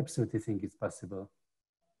absolutely think it's possible.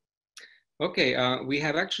 Okay, we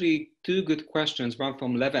have actually two good questions, one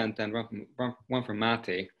from Levent and one from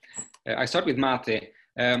Mate. I start with Mate.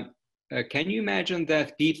 Can you imagine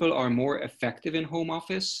that people are more effective in home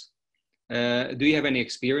office? Do you have any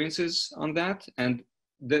experiences on that? And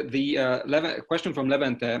the question from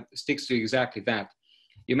Levent sticks to exactly that.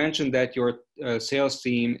 You mentioned that your sales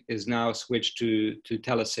team is now switched to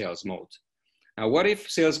telesales mode. Now, what if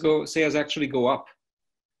sales actually go up?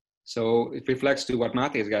 So it reflects to what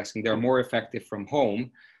Mate is asking. They're more effective from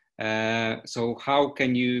home. So how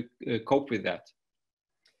can you cope with that?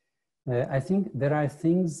 I think there are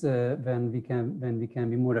things when we can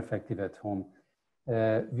be more effective at home.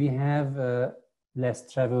 We have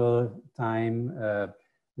less travel time,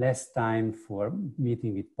 less time for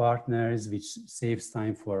meeting with partners, which saves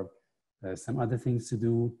time for some other things to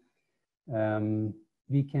do.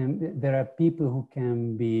 There are people who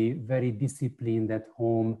can be very disciplined at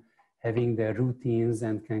home, having their routines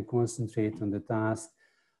and can concentrate on the task,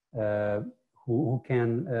 who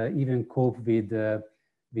can even cope with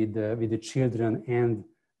the children and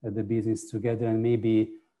the business together, and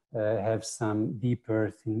maybe have some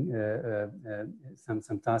deeper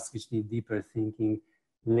some tasks which need deeper thinking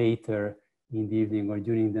later in the evening or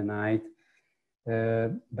during the night.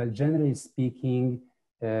 But generally speaking,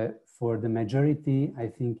 for the majority, I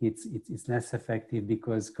think it's less effective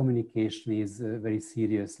because communication is very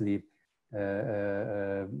seriously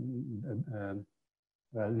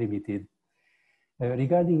limited.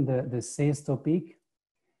 Regarding the sales topic,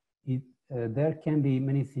 there can be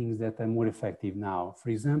many things that are more effective now. For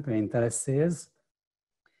example, in telesales,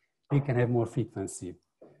 we can have more frequency.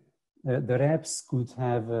 The reps could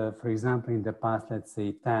have, for example, in the past, let's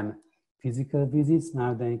say 10 physical visits.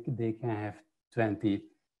 Now they can have 20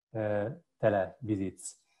 tele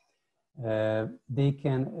visits. They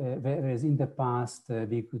can, whereas in the past,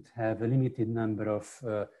 we could have a limited number of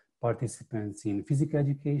participants in physical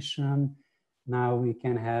education. Now we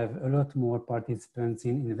can have a lot more participants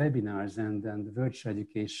in webinars and virtual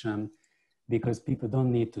education, because people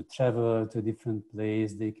don't need to travel to a different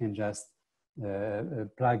place. They can just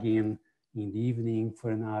plug in the evening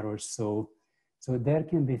for an hour or so. So there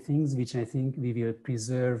can be things which I think we will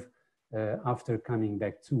preserve after coming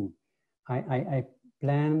back to. I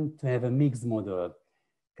plan to have a mixed model.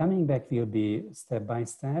 Coming back will be step by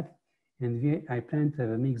step, and I plan to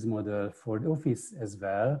have a mixed model for the office as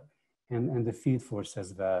well, and the field force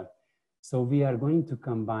as well. So we are going to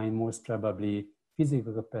combine most probably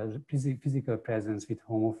physical presence with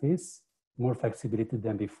home office, more flexibility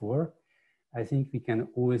than before. I think we can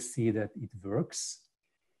always see that it works.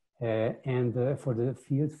 And for the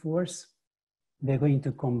field force, they're going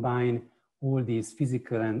to combine all these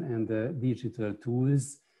physical and digital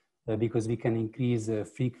tools because we can increase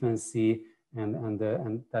frequency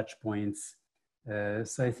and touch points.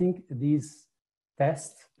 So I think this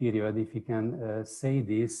test period, if you can say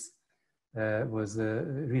this, was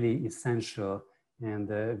really essential, and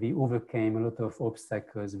we overcame a lot of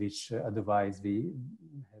obstacles which otherwise we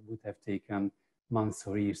would have taken months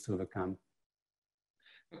or years to overcome.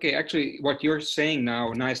 Okay, actually, what you're saying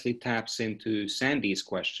now nicely taps into Sandy's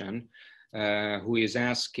question, who is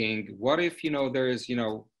asking, what if, there is,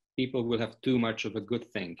 people will have too much of a good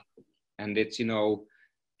thing, and it's,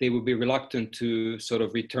 they will be reluctant to sort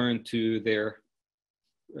of return to their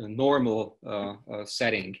normal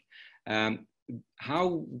setting.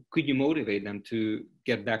 How could you motivate them to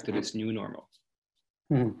get back to this new normal?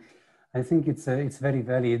 I think it's very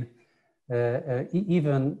valid.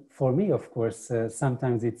 Even for me, of course,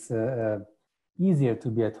 sometimes it's easier to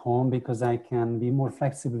be at home because I can be more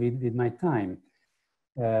flexible with my time.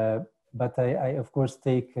 But I of course,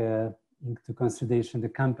 take into consideration the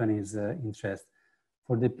company's interest.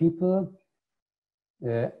 For the people,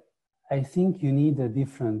 I think you need a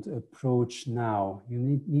different approach now. You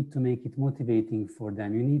need to make it motivating for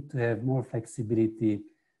them. You need to have more flexibility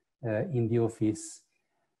in the office.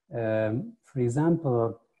 For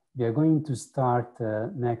example, we are going to start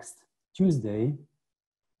next Tuesday,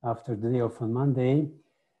 after the day off on Monday,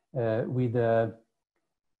 with a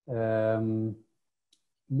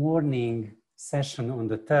morning session on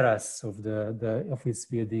the terrace of the office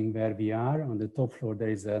building where we are. On the top floor, there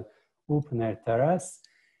is an open air terrace,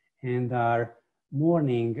 and our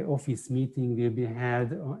morning office meeting will be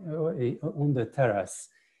held on the terrace.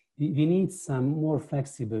 We need some more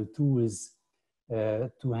flexible tools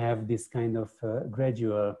to have this kind of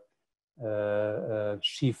gradual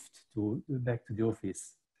shift back to the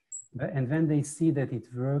office. And when they see that it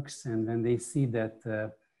works, and when they see that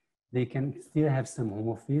they can still have some home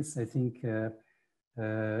office, I think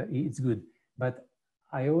it's good. But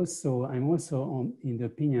I'm also in the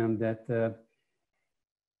opinion that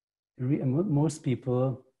most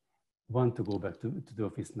people want to go back to the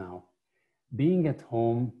office now. Being at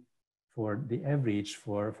home for the average,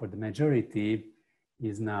 for the majority,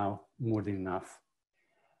 is now more than enough.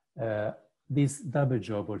 This double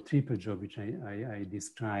job or triple job, which I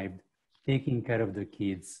described, taking care of the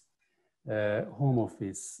kids, home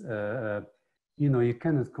office, you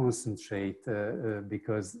cannot concentrate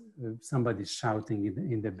because somebody's shouting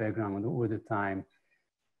in the background all the time.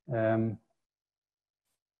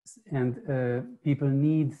 And people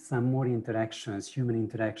need some more interactions, human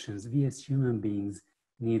interactions. We as human beings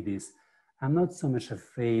need this. I'm not so much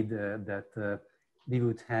afraid that we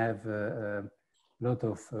would have a lot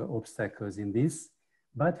of obstacles in this,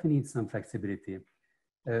 but we need some flexibility.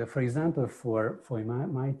 For example, for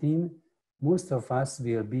my team, most of us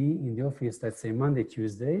will be in the office, let's say Monday,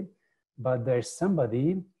 Tuesday, but there's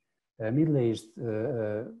somebody, a middle-aged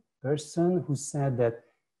person, who said that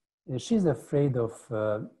she's afraid of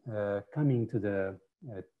coming to the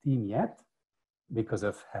team yet because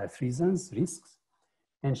of health reasons, risks,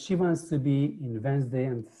 and she wants to be in Wednesday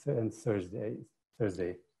and Thursday.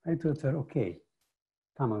 I told her, okay,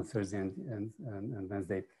 come on Thursday and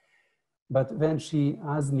Wednesday. But when she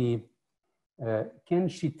asked me, can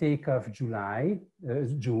she take off June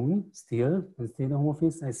still, and stay in the home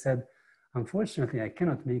office? I said, unfortunately, I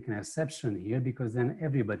cannot make an exception here because then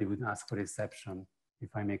everybody would ask for exception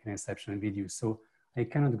if I make an exception with you. So I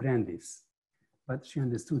cannot grant this. But she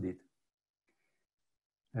understood it.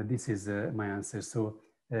 This is my answer. So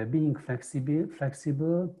being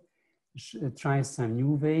flexible, try some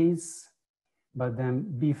new ways, but then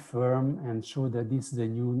be firm and show that this is a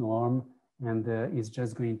new norm and it's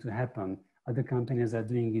just going to happen. Other companies are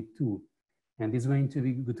doing it too. And it's going to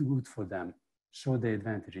be good for them. Show the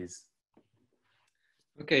advantages.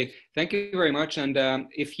 Okay, thank you very much. And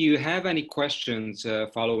if you have any questions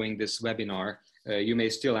following this webinar, you may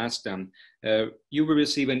still ask them. You will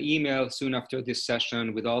receive an email soon after this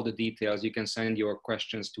session with all the details. You can send your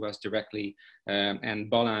questions to us directly, and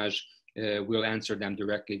Balázs will answer them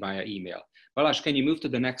directly via email. Balázs, can you move to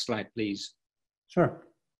the next slide, please? Sure.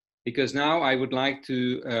 Because now I would like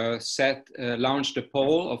to launch the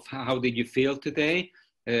poll of how did you feel today.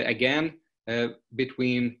 Again,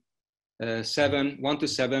 between 1 to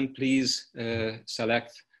 7, please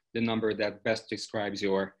select the number that best describes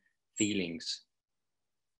your feelings.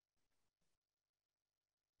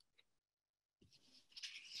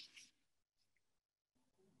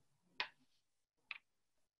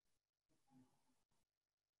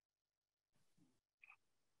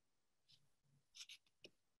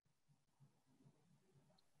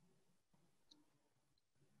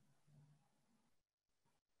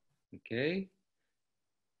 Okay.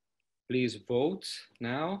 Please vote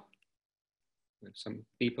now. There's some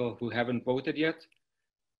people who haven't voted yet.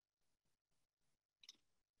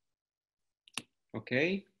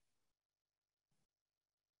 Okay.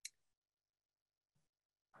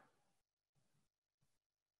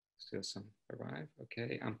 Still some arrive.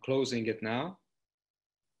 Okay, I'm closing it now.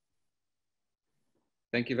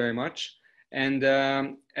 Thank you very much. And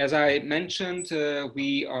as I mentioned,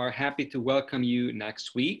 we are happy to welcome you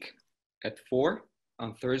next week at 4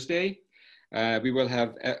 on Thursday. We will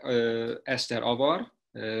have Esther Avar,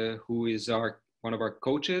 who is one of our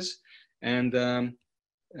coaches, and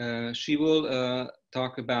she will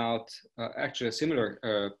talk about actually a similar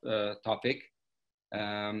topic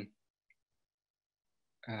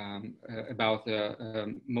about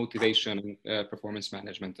motivation and performance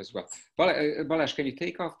management as well. Balázs, can you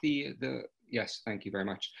take off the yes, thank you very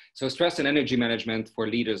much. So stress and energy management for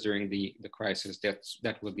leaders during the crisis,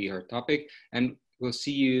 that will be her topic. And we'll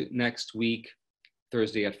see you next week,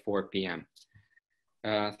 Thursday at 4 p.m.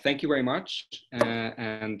 Thank you very much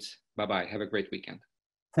and bye-bye. Have a great weekend.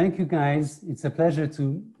 Thank you, guys. It's a pleasure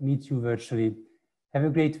to meet you virtually. Have a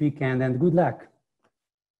great weekend and good luck.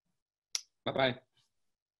 Bye-bye.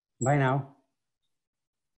 Bye now.